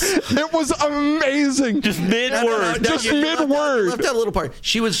base. It was amazing. Just mid-word. Just you mid-word. left that little part.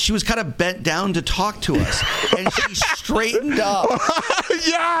 She was kind of bent down to talk to us, and she straightened up,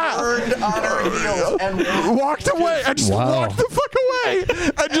 Yeah. turned on her heels, and Walked away. I just Wow. walked the fuck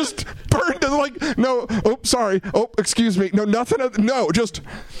away. I just burned it like, no, oh, sorry. Oh, excuse me. No, nothing. No, just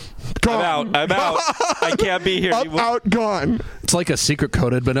gone. I'm out. I can't be here. Up, out, gone. It's like a secret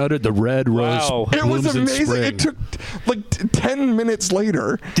code had been uttered. The red rose Wow. It was blooms in amazing. spring. It took like 10 minutes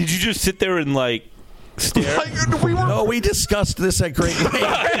later. Did you just sit there and like stare? Like, we were. no, we discussed this at great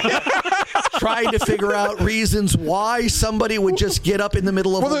length. Trying to figure out reasons why somebody would just get up in the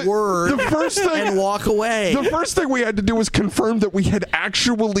middle of Well, a word the first thing, and walk away. The first thing we had to do was confirm that we had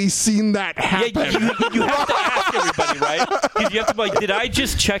actually seen that Yeah, happen. you have to ask everybody, right? 'Cause you have to be like, did I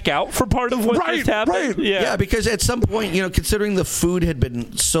just check out for part of what Right, just happened? right. Yeah, because at some point, considering the food had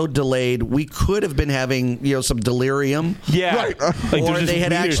been so delayed, we could have been having, some delirium. Yeah. Right. Like, Or they're just they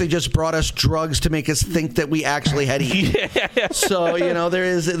had weird. actually just brought us drugs to make us think that we actually had eaten. Yeah. So,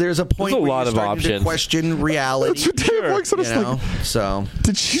 there's a point There's a where lot you're of starting to options. question reality. That's what Dave looks at us like, So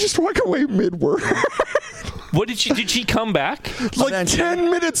did she just walk away mid-word? What did she come back? Like Eventually.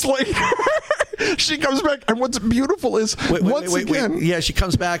 10 minutes later, she comes back. And what's beautiful is, once again, Yeah, she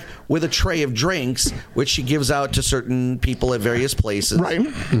comes back with a tray of drinks, which she gives out to certain people at various places. right?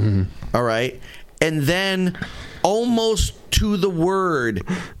 All right. And then almost to the word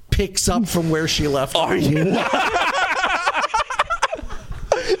picks up from where she left. Are you?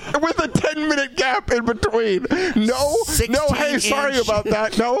 With a 10-minute gap in between. No, hey, sorry 16-inch. about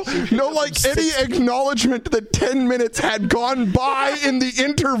that. No, like any acknowledgement that 10 minutes had gone by in the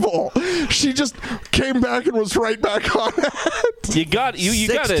interval. She just came back and was right back on it. You got to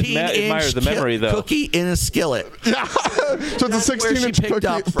admire the memory though. Cookie in a skillet. Yeah. So it's a That's where she 16-inch picked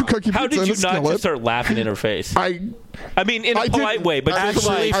up from. cookie How pizza did in you a not skillet. just start laughing in her face? I mean, in a I polite didn't. way, but just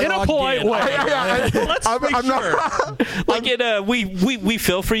Actually, like in a polite way. I'm not. like in a we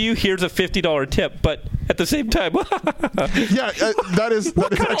feel for you. Here's a $50 tip, but at the same time, Yeah, that is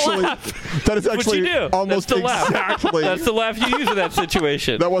what actually you do. almost That's the laugh. exactly. That's the laugh you use in that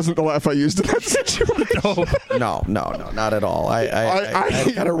situation. That wasn't the laugh I used in that situation. No, not at all. I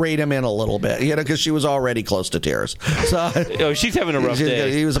got to rate him in a little bit, because she was already close to tears. So Oh, she's having a rough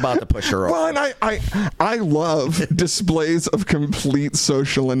day. he was about to push her over. Well, and I love displays of complete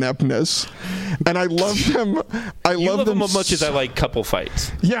social ineptness, and I love them. I You love them them as much as I like couple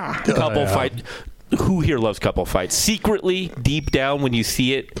fights. Yeah, Couple fight. Who here loves couple fights? Secretly, deep down, when you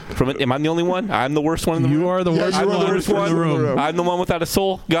see it from it, am I the only one? I'm the worst one in the room. You are the worst you are the one worst in one the in the room. room. I'm the one without a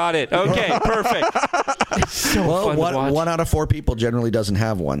soul. Got it. Okay, perfect. It's so fun to watch. one out of 4 people generally doesn't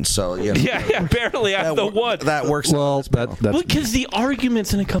have one. So Yeah, barely. I'm the one. that works. Well, that's Because the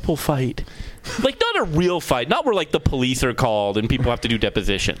arguments in a couple fight, like not a real fight, not where like the police are called and people have to do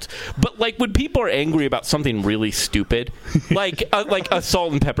depositions, but like when people are angry about something really stupid, like a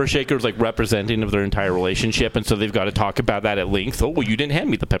salt and pepper shaker is like representing of their entire relationship, and so they've got to talk about that at length. Oh, well, you didn't hand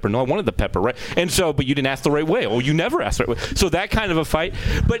me the pepper. No, I wanted the pepper, right? And so, but you didn't ask the right way. Oh, you never asked the right way. So that kind of a fight.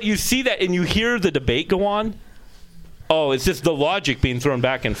 But you see that and you hear the debate go on. Oh, it's just the logic being thrown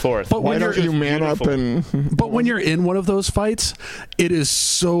back and forth. But why when don't you're you man up and? But when you're in one of those fights, it is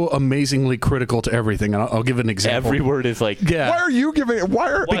so amazingly critical to everything. And I'll give an example. Every word is like, Yeah. Why are you giving it?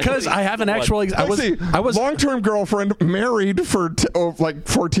 Why are? Because I have an actual. I was long-term girlfriend, married for like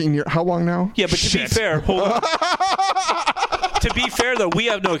 14 years. How long now? yeah, but to be fair, hold on. To be fair, though, we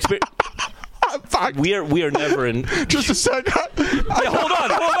have no experience. Fuck. We are never in. Just a sec. Yeah, hold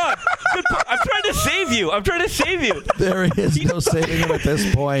on. I'm trying to save you. There is no saving him at this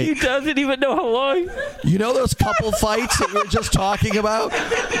He point. doesn't even know how long. You know those couple fights that we were just talking about?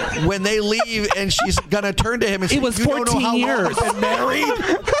 When they leave and she's going to turn to him and say, It was "You don't know 14 how long years." we've been married?"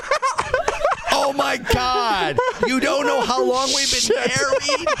 Oh my God! You don't know how long we've been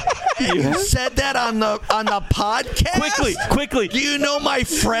married. And you said that on the podcast. Quickly. Do you know my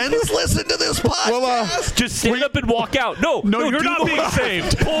friends listen to this podcast? Just stand up and walk out. No, you're do not the being laugh.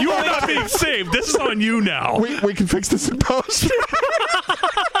 saved. Pull You the are not laugh. being saved. This is on you now. We can fix this in post.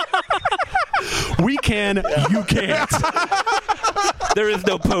 We can. You can't. There is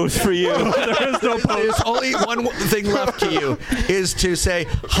no post for you. There is no post. There's only one thing left to you is to say,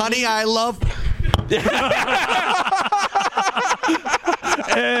 "Honey, I love."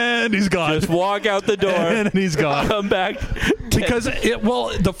 And he's gone. Just walk out the door. And he's gone. Come back. Because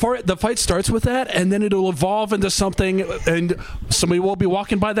the fight starts with that, and then it'll evolve into something, and somebody will be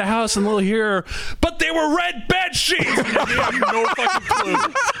walking by the house, and they'll hear, "But they were red bed sheets." And they have no fucking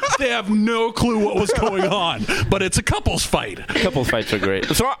clue. They have no clue what was going on. But it's a couples fight. Couples fights are great.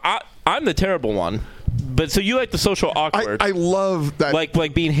 So I'm the terrible one. But so you like the social awkward? I love that.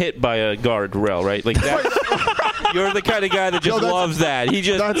 Like being hit by a guardrail, right? Like that. You're the kind of guy that just loves that. He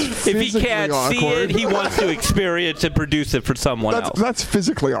just, if he can't see it, he wants to experience and produce it for someone else. That's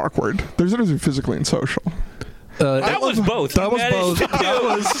physically awkward. There's a difference between physically and social. That was both. That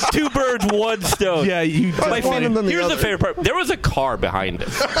was two birds, one stone. Yeah, here's the favorite part. There was a car behind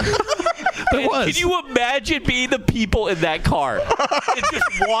us. Can you imagine being the people in that car and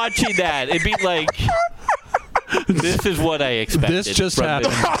just watching that and be like, this is what I expected. This just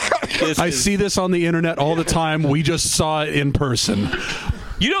happened. I see this on the internet all the time. We just saw it in person.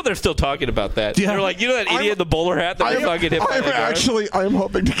 You know they're still talking about that. Yeah. They're like, you know that idiot in the bowler hat that they're fucking hit by I'm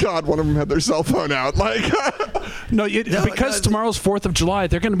hoping to God one of them had their cell phone out. Like, because tomorrow's 4th of July,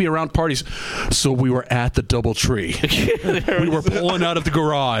 they're going to be around parties. So we were at the DoubleTree. We were pulling out of the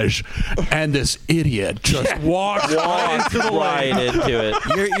garage, and this idiot just walked right into the lane. Into it.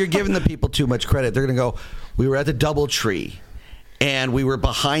 You're giving the people too much credit. They're going to go, we were at the DoubleTree, and we were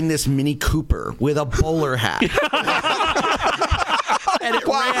behind this Mini Cooper with a bowler hat. And it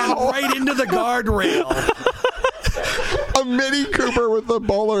ran right into the guardrail. A Mini Cooper with a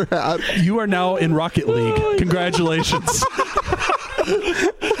bowler hat. You are now in Rocket League. Congratulations.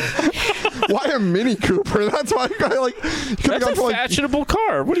 Why a Mini Cooper? That's why I like. That's a fashionable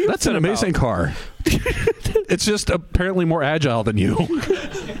car. What are you? That's an amazing car. It's just apparently more agile than you.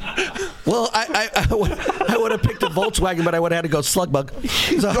 Well, I would have picked a Volkswagen, but I would have had to go Slugbug.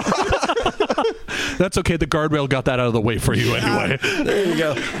 That's okay. The guardrail got that out of the way for you anyway. There you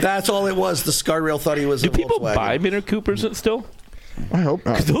go. That's all it was. The guardrail thought he was a Volkswagen. Do people buy Mini Coopers still? I hope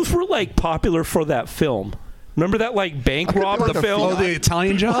not. Because those were like popular for that film. Remember that like bank rob the film? Oh, the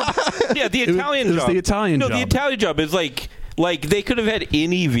Italian Job? Yeah, the Italian Job. It was the Italian Job. No, the Italian Job is like they could have had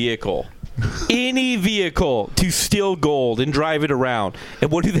any vehicle to steal gold and drive it around.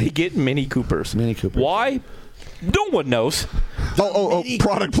 And what do they get? Mini Coopers. Mini Coopers. Why? No one knows.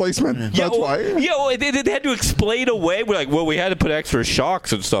 Product placement. That's why. Yeah, they had to explain away. We're like, well, we had to put extra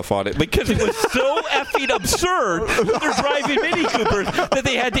shocks and stuff on it because it was so effing absurd that they're driving Mini Coopers that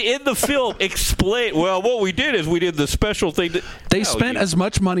they had to, in the film, explain, well, what we did is we did the special thing. They spent as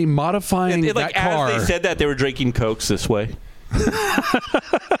much money modifying that car. As they said that, they were drinking Cokes this way.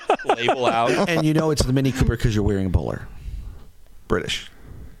 Label out. And you know it's the Mini Cooper because you're wearing a bowler. British.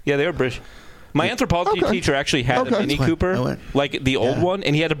 Yeah, they were British. My anthropology teacher actually had a Mini Cooper, like the old one,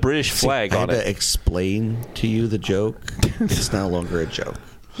 and he had a British flag on it. I had to explain to you the joke. It's no longer a joke.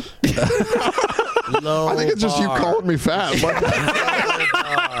 I think it's just you calling me fat.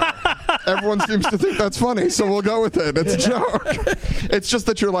 Everyone seems to think that's funny, so we'll go with it. It's a joke. It's just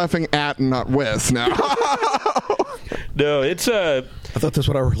that you're laughing at and not with now. No, it's I thought that's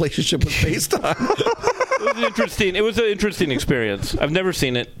what our relationship was based on. It was an interesting experience. I've never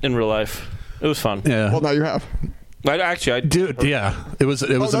seen it in real life. It was fun. Yeah. Well, now you have. Dude, yeah, it was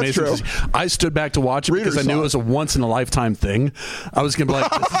amazing. True. I stood back to watch it because I knew it was a once in a lifetime thing. I was gonna be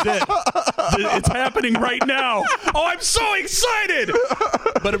like, "This is it! It's happening right now! Oh, I'm so excited!"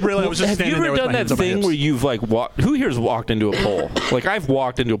 But I was just standing there with my hands on my hips. Have you ever done that thing where you've like walked? Who here's walked into a pole? Like I've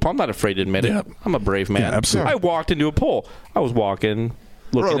walked into a pole. I'm not afraid to admit it. I'm a brave man. Yeah, absolutely. I walked into a pole. I was walking.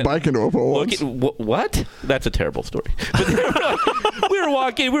 Rode a bike into a pole. What? That's a terrible story. But we were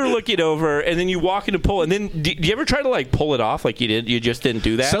walking, we were looking over, and then you walk into a pole, and then do you ever try to like pull it off like you did? You just didn't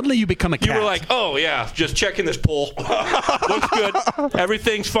do that? Suddenly you become a cat. You were like, oh yeah, just checking this pole. Looks good.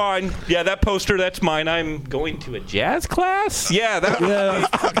 Everything's fine. Yeah, that poster, that's mine. I'm going to a jazz class? Yeah, that's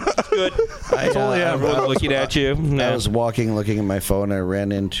good. Everyone's looking at you. I was walking, looking at my phone. I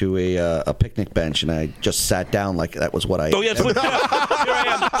ran into a picnic bench, and I just sat down like that was what I... Oh, yes. Here I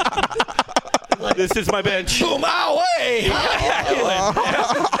am. This is my bench. Boom, away!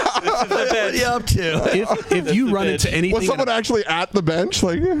 This is the bench. What are you up to? If you run into anything... Was someone actually at the bench?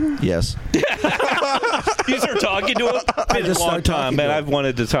 Like, yes. You start talking to him? It's been a long time, man. I've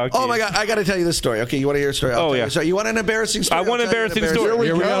wanted to talk to you. Oh, my God. I got to tell you this story. Okay, you want to hear a story? So you want an embarrassing story? I want an embarrassing story.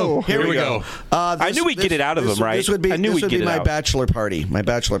 Here we go. Here we go. I knew we'd get it out of him, right? This would be my bachelor party. My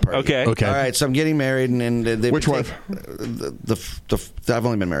bachelor party. Okay. All right, so I'm getting married. and Which wife? I've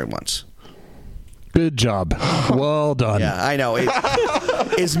only been married once. Good job. Well done. Yeah, I know.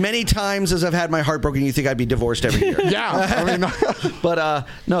 as many times as I've had my heart broken, you think I'd be divorced every year. Yeah, I mean, But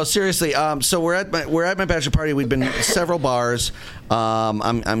no, seriously. So we're at my bachelor party. We've been to several bars.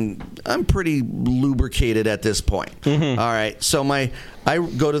 I'm pretty lubricated at this point. Mm-hmm. All right. So I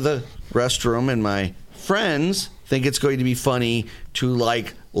go to the restroom, and my friends think it's going to be funny to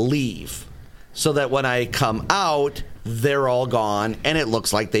like leave, so that when I come out, they're all gone, and it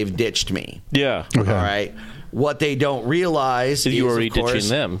looks like they've ditched me. Yeah. All right. What they don't realize is You were of course, ditching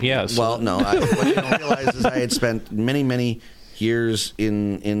them, yes. Well, no. What they don't realize is I had spent many, many years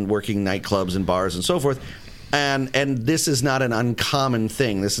in working nightclubs and bars and so forth. And this is not an uncommon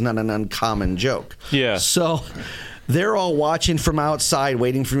thing. This is not an uncommon joke. Yeah. So they're all watching from outside,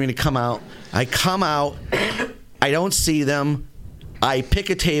 waiting for me to come out. I come out. I don't see them. I pick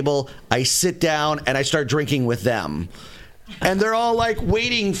a table. I sit down, and I start drinking with them. And they're all like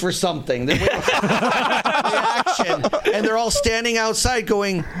waiting for something. They're waiting for reaction. And they're all standing outside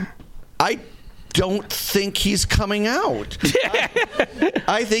going, I don't think he's coming out.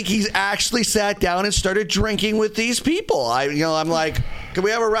 I think he's actually sat down and started drinking with these people. I'm like, can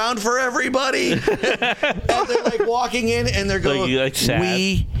we have a round for everybody? And they're like walking in, and they're going,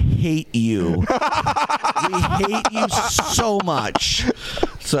 we hate you. We hate you so much.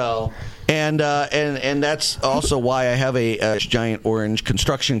 So... And that's also why I have a giant orange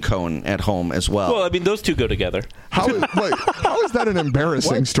construction cone at home as well. Well, I mean, those two go together. how is that an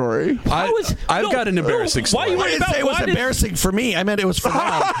embarrassing story? I've got an embarrassing story. Why are you I worried didn't about say it was embarrassing for me. I meant it was for them.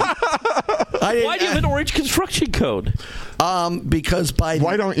 Why do you have an orange construction code? Because by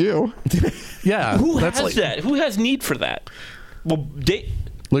Why don't you? Yeah. Who that's has like, that? Who has need for that? Well,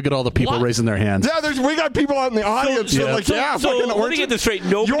 Look at all the people What? raising their hands. Yeah, we got people out in the audience. So- who are like, so- yeah, so fucking let me orange. get this straight.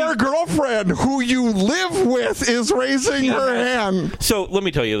 Nobody- Your girlfriend, who you live with, is raising her hand. So let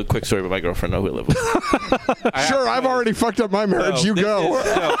me tell you a quick story about my girlfriend who I live with. Sure, I've already fucked up my marriage. No, You this go. is-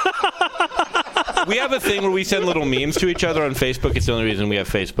 no. We have a thing where we send little memes to each other on Facebook. It's the only reason we have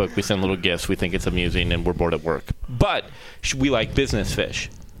Facebook. We send little gifts. We think it's amusing, and we're bored at work. But we like business fish.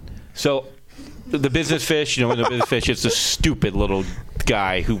 So the business fish, the business fish, it's a stupid little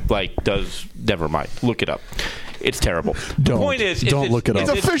guy who does. Never mind. Look it up. It's terrible. The point is, Don't look it up.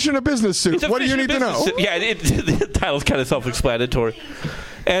 It's a fish in a business suit. What do you need to know? Yeah, the title's kind of self-explanatory.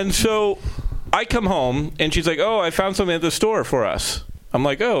 And so I come home, and she's like, "Oh, I found something at the store for us." I'm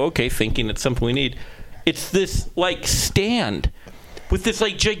like, "Oh, okay," thinking it's something we need. It's this stand with this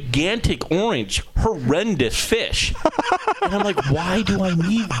gigantic orange, horrendous fish. And I'm like, why do I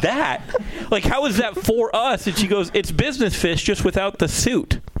need that? How is that for us? And she goes, it's business fish just without the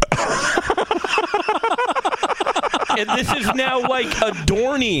suit. And this is now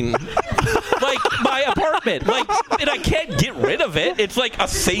adorning my apartment. And I can't get rid of it. It's a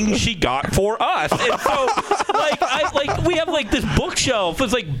thing she got for us. And so we have this bookshelf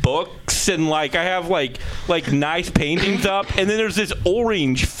with books and I have nice paintings up, and then there's this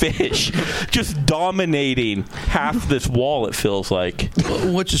orange fish just dominating half this wall, it feels like.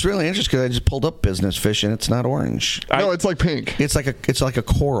 Which is really interesting because I just pulled up business fish and it's not orange. No, it's like pink. It's like a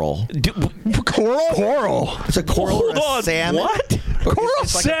coral. Coral. It's a coral Hold or a on, salmon. what? Coral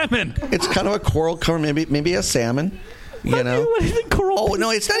salmon. It's kind of a coral color, maybe a salmon. What do you think coral? Oh no,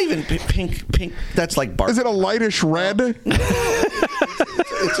 it's not even pink. That's like bark. Is it a lightish red?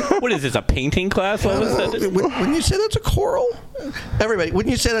 What is this, a painting class all of a sudden? Wouldn't you say that's a coral? Everybody, wouldn't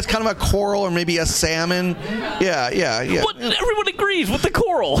you say that's kind of a coral or maybe a salmon? Yeah. What? Everyone agrees with the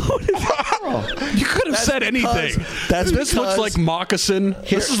coral. You could have said anything. This looks like moccasin.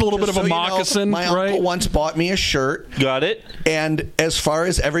 This is a little bit of a moccasin, my right? uncle once bought me a shirt. Got it? And as far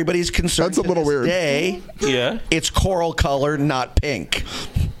as everybody's concerned, That's a little weird. Today, Yeah. it's coral color, not pink.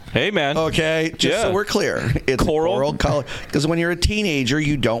 Hey, man. Okay, just Yeah. so we're clear, it's Coral? color. Because when you're a teenager,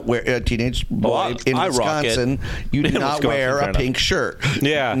 you don't wear a teenage boy in I rock it. Wisconsin. You do In not Wisconsin, wear fair a enough. pink shirt.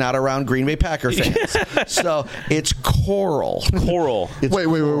 Yeah. not around Green Bay Packer fans. So it's coral. Coral. It's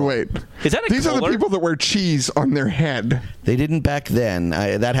Wait. Is that a These are the color? people that wear cheese on their head. They didn't back then.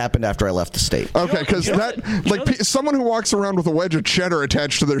 That happened after I left the state. Okay, because someone who walks around with a wedge of cheddar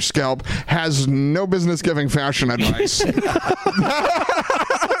attached to their scalp has no business giving fashion advice.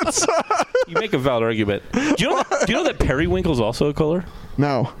 You make a valid argument. Do you know that periwinkle is also a color?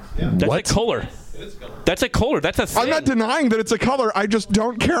 No. That's a color. That's a color. That's a thing. I'm not denying that it's a color. I just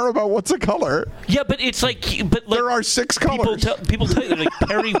don't care about what's a color. Yeah, but it's There are 6 colors. People tell you they're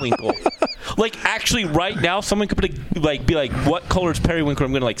periwinkle. Actually, right now, someone could be like, "What color is periwinkle?"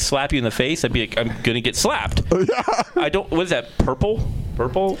 I'm gonna slap you in the face. I'd be like, "I'm gonna get slapped." I don't. What is that? Purple?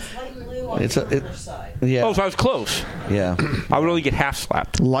 Purple? It's yeah. Oh, so I was close. Yeah. I would only get half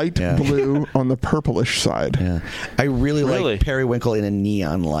slapped. Light blue on the purplish side. Yeah. I really like periwinkle in a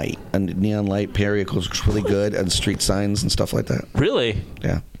neon light. A neon light periwinkle is really good on street signs and stuff like that. Really?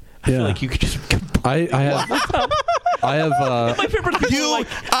 Yeah. I feel like you could just. I have. My favorite thing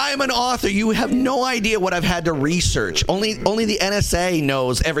I'm an author. You have no idea what I've had to research. Only the NSA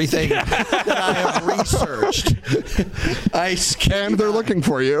knows everything that I have researched. And they're looking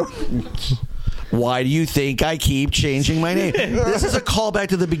for you. Why do you think I keep changing my name? This is a callback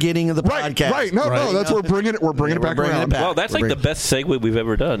to the beginning of the podcast. Right. No, that's we're bringing it back around. Well, that's like the best segue we've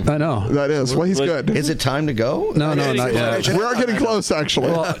ever done. I know. That is. Well, he's good. Is it time to go? No, not yet. We are getting close,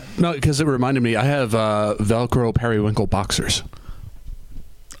 actually. Well, no, because it reminded me. I have Velcro periwinkle boxers.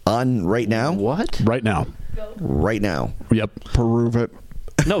 On right now? What? Right now. Right now. Yep. Prove it.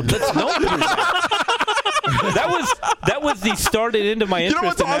 No, let's don't prove that. That was the started into my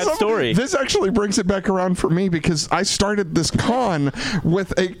interest in that story. This actually brings it back around for me because I started this con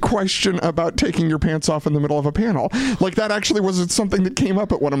with a question about taking your pants off in the middle of a panel. Like that actually was something that came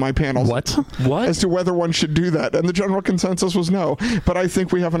up at one of my panels. What? As to whether one should do that, and the general consensus was no. But I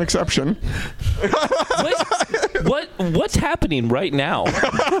think we have an exception. What's happening right now?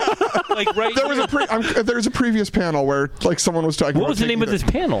 Like right there's a previous panel where like someone was talking. What was the name of this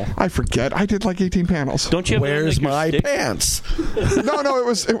panel? I forget. I did like 18 panels. Don't you have Where's my pants? No, it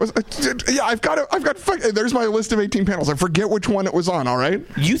was yeah, I've got there's my list of 18 panels. I forget which one it was on, all right?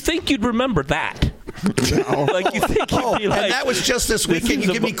 You think you'd remember that? No. Like you think you'd be like, and that was just this weekend.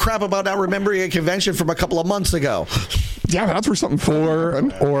 You give me crap about not remembering a convention from a couple of months ago. Yeah, that's where something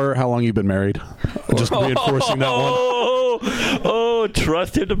fun. Or how long you've been married. Just reinforcing that one. Oh,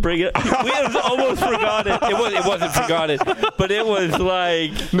 trust him to bring it. We almost forgot it. It wasn't forgotten, but it was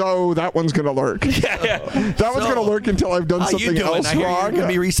like. No, that one's going to lurk. Yeah. That one's going to lurk until I've done something else I hear wrong. You're going to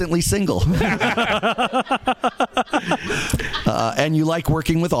be recently single. And you like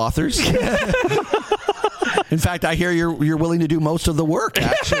working with authors. In fact, I hear you're willing to do most of the work,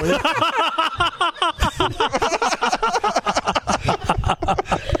 actually.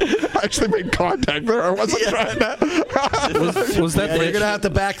 I actually made contact there. I wasn't trying to. Was that you're going to have to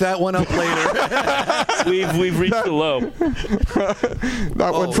back that one up later. We've reached the low.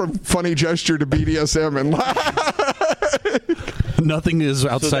 That went from funny gesture to BDSM and nothing is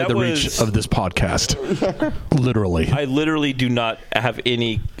outside the reach of this podcast. Literally. I literally do not have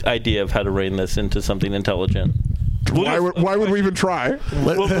any idea of how to rein this into something intelligent. Why would we even try?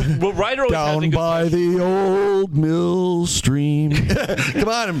 Well, Ryder always Down by the old mill stream. Come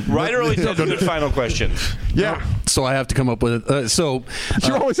on. Ryder always has good final questions. Yeah. So I have to come up with it.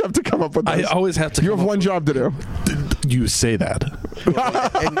 You always have to come up with this. I always have to. You have one job to do. You say that.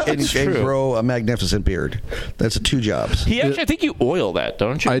 and grow a magnificent beard. That's 2 jobs. I think you oil that,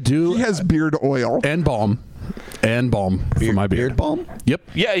 don't you? I do. He has beard oil. And balm. For my beard. Beard balm? Yep.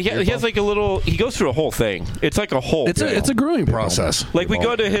 Yeah, he has like a little. He goes through a whole thing. It's like a whole. It's a growing process. Like we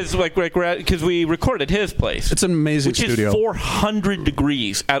go to his because we record at his place. It's an amazing studio, which is 400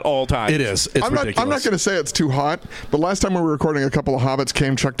 degrees at all times. It is. It's ridiculous. I'm not going to say it's too hot, but last time we were recording, a couple of hobbits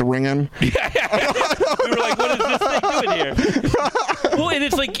came, chucked a ring in. Yeah. We were like, "What is this thing doing here?" Well, and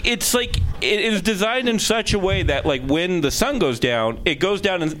it's like it is designed in such a way that like when the sun goes down, it goes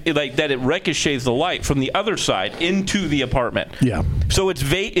down and like that it ricochets the light from the other side into the apartment. Yeah. So it's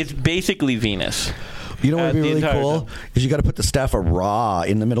basically Venus. You know what would be really cool? Is you got to put the staff of Ra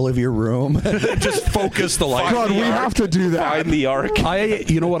in the middle of your room. Just focus the light. God, we have to do that. Find the arc.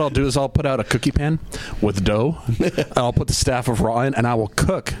 You know what I'll do is I'll put out a cookie pan with dough. I'll put the staff of Ra in, and I will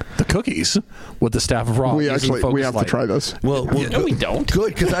cook the cookies with the staff of Ra. We have to try this. Well, no, we don't.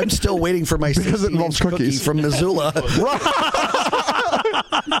 Good, because I'm still waiting for my because it involves cookies from Missoula.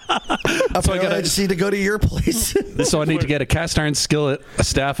 So I just need to go to your place. So I need to get a cast iron skillet, a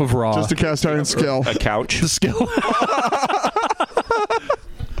staff of Ra, just a cast iron skill, a couch, the skill.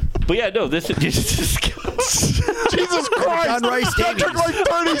 But yeah, no, this is just a skill. Jesus Christ! That took like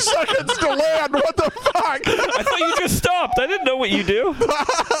 30 seconds to land. What the fuck? I thought you just stopped. I didn't know what you do.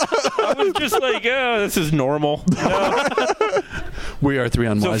 I was just like, oh, this is normal. No. We are 3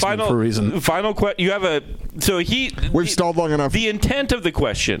 unwise men for a reason. Final question. You have We've stalled long enough. The intent of the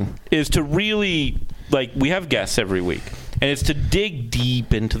question is to really, we have guests every week. And it's to dig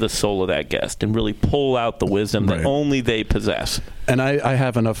deep into the soul of that guest and really pull out the wisdom that only they possess. And I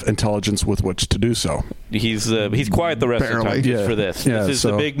have enough intelligence with which to do so. He's quiet the rest of the time just for this. Yeah, this is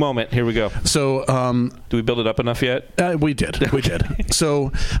the big moment. Here we go. So, do we build it up enough yet? We did. We did.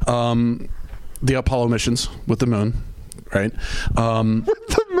 So, the Apollo missions with the moon, right? With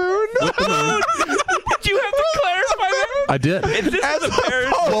the moon? With the moon. Don't you have to clarify that? I did. This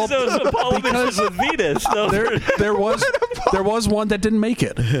is a Apollo missions with Venus. There was one that didn't make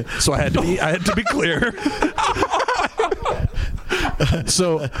it, so I had to be clear.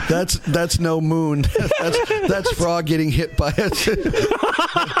 So that's no moon. That's Frog getting hit by it.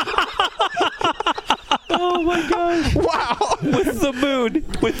 Oh my gosh! Wow. With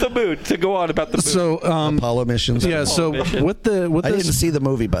the moon. To go on about the moon. So Apollo missions. yeah. So with I this, didn't see the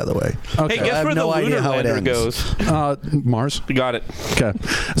movie, by the way. okay. Hey, guess I have where no the lunar idea how it lander ends. goes? Mars. You got it. Okay.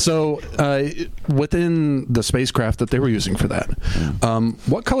 So within the spacecraft that they were using for that,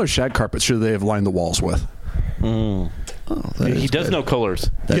 what color shag carpet should they have lined the walls with? Oh, He does know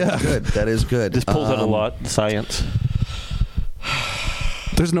colors. That is good. That is good. This pulls out a lot. Science.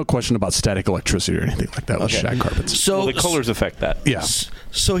 There's no question about static electricity or anything like that with shag carpets. So Well, the colors affect that. Yeah.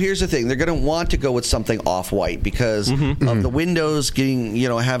 So here's the thing: they're going to want to go with something off-white because of the windows getting,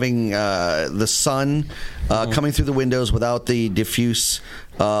 having the sun coming through the windows without the diffuse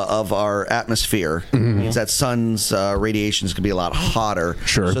of our atmosphere. Means that sun's radiation is going to be a lot hotter.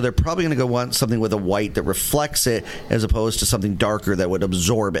 Sure. So they're probably going to want something with a white that reflects it, as opposed to something darker that would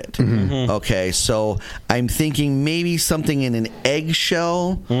absorb it. Okay, so I'm thinking maybe something in an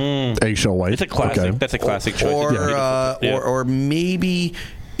eggshell. Eggshell white. It's a classic. Okay. That's a classic choice. Or maybe,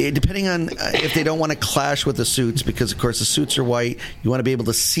 depending on if they don't want to clash with the suits, because of course the suits are white. You want to be able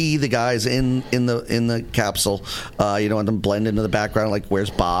to see the guys in the capsule. You don't want them blend into the background. Like, where's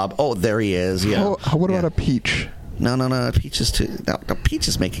Bob? Oh, there he is. Yeah. What about a peach? No. Peach is Peach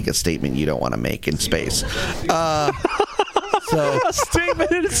is making a statement you don't want to make in space. So A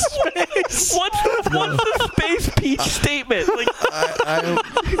statement in space. What's the space peach statement? Like,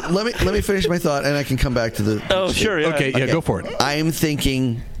 let me finish my thought, and I can come back to the. oh, sure. Yeah. Okay, yeah, go for it. I am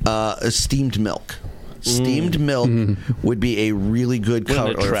thinking steamed milk. Steamed milk would be a really good What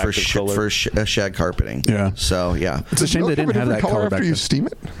an color attractive color. for shag carpeting. Yeah. So yeah. It's a shame they didn't have that color back after you then. steam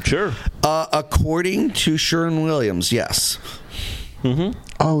it. Sure. According to Sherwin-Williams, yes.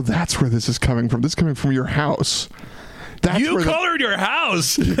 Oh, that's where this is coming from. This is coming from your house. That's You where colored your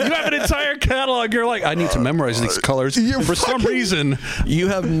house. You have an entire catalog. You're like, I need to memorize these colors. You For some fucking- reason, You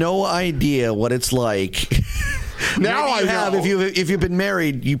have no idea what it's like. Now Maybe I you have. know. If you've been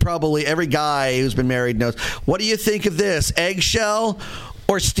married, you probably, every guy who's been married knows. What do you think of this? Eggshell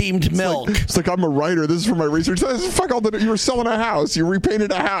or steamed milk? It's like, I'm a writer. This is for my research. This is fuck all that. You were selling a house. You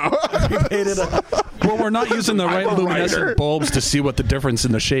repainted a house. well, we're not using the right I'm a luminescent writer. bulbs to see what the difference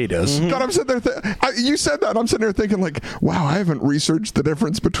in the shade is. God, I'm sitting there. You said that. I'm sitting there thinking, like, wow, I haven't researched the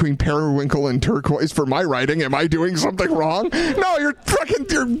difference between periwinkle and turquoise for my writing. Am I doing something wrong? No, you're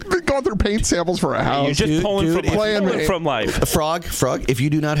going through paint samples for a house. You're just pulling playing me. from life. Frog, if you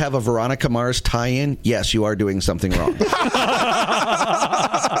do not have a Veronica Mars tie-in, yes, you are doing something wrong.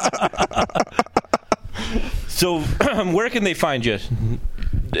 So, where can they find you?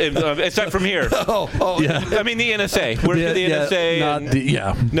 Aside from here. Yeah. I mean, the NSA. Where can the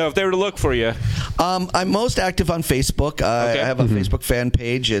NSA? No, if they were to look for you. I'm most active on Facebook. I have a Facebook fan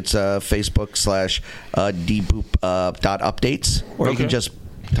page. It's Facebook/dboop.updates, or you can just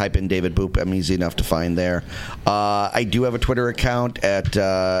type in David Boop. I'm easy enough to find there. I do have a Twitter account at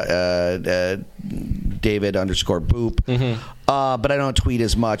David_Boop. But I don't tweet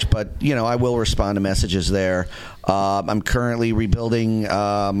as much. But I will respond to messages there. I'm currently rebuilding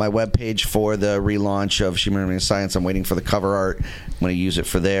my webpage for the relaunch of Human Science. I'm waiting for the cover art. I'm going to use it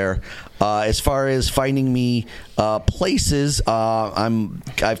for there. As far as finding me places,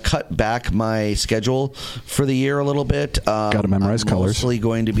 I've cut back my schedule for the year a little bit. Got to memorize I'm colors. Mostly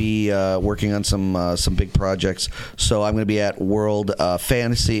going to be working on some big projects. So I'm going to be at World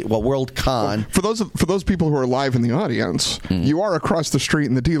Con. For those people who are live in the audience, you are across the street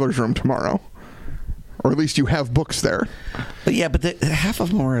in the dealer's room tomorrow. Or at least you have books there. But half of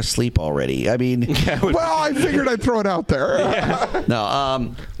them are asleep already. I mean, Well, I figured I'd throw it out there.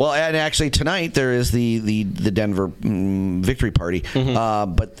 no. Well, and actually tonight there is the Denver victory party,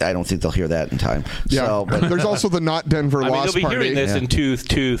 but I don't think they'll hear that in time. Yeah. So, but, There's also the not Denver I mean, loss they'll be party, hearing this in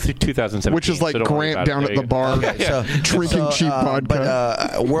 2017. which is like so don't worry Grant about it. down at the bar drinking cheap vodka. But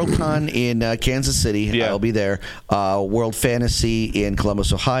WorldCon in Kansas City, I'll be there. World Fantasy in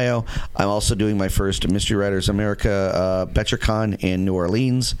Columbus, Ohio. I'm also doing my first Mystery Writers America BetcherCon in New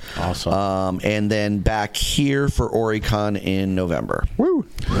Orleans. Awesome. And then back here for Oricon in November. Woo.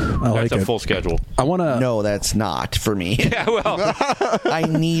 That's a full schedule. I want to. No, that's not for me. Yeah, well, I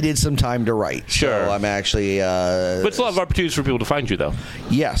needed some time to write. Sure. So I'm actually. but it's a lot of opportunities for people to find you, though.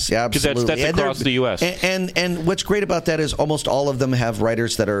 Yes, absolutely. That's across the U.S. And what's great about that is almost all of them have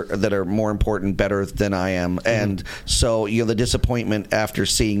writers that are more important, better than I am, and so the disappointment after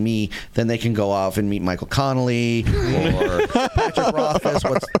seeing me, then they can go off and meet Michael Connolly or Patrick Rothfuss.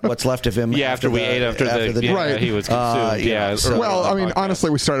 What's left of him? Yeah, after we ate after the Right. he was consumed. yeah, so- Well, I mean, honestly,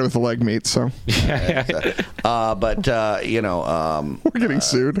 we started with the leg meat, so But we're getting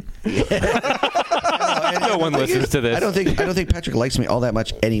sued. no one listens to this. I don't think Patrick likes me all that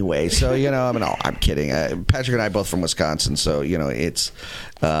much anyway. So I'm kidding. Patrick and I are both from Wisconsin, so it's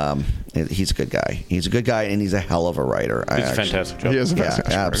he's a good guy. He's a good guy, and he's a hell of a writer. He's a fantastic job. He is a Yeah, fantastic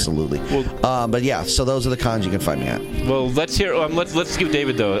writer. absolutely. But yeah, so those are the cons you can find me at. Well, let's hear. Let's give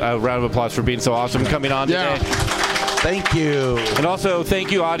David though a round of applause for being so awesome coming on today. Thank you. And also, thank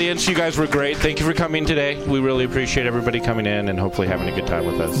you, audience. You guys were great. Thank you for coming today. We really appreciate everybody coming in and hopefully having a good time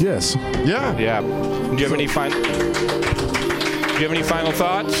with us. Yes. Yeah. Yeah. Do you have any final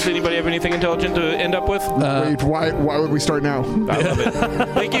thoughts? Anybody have anything intelligent to end up with? Wait, why would we start now? I love it.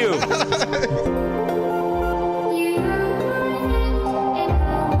 Thank you.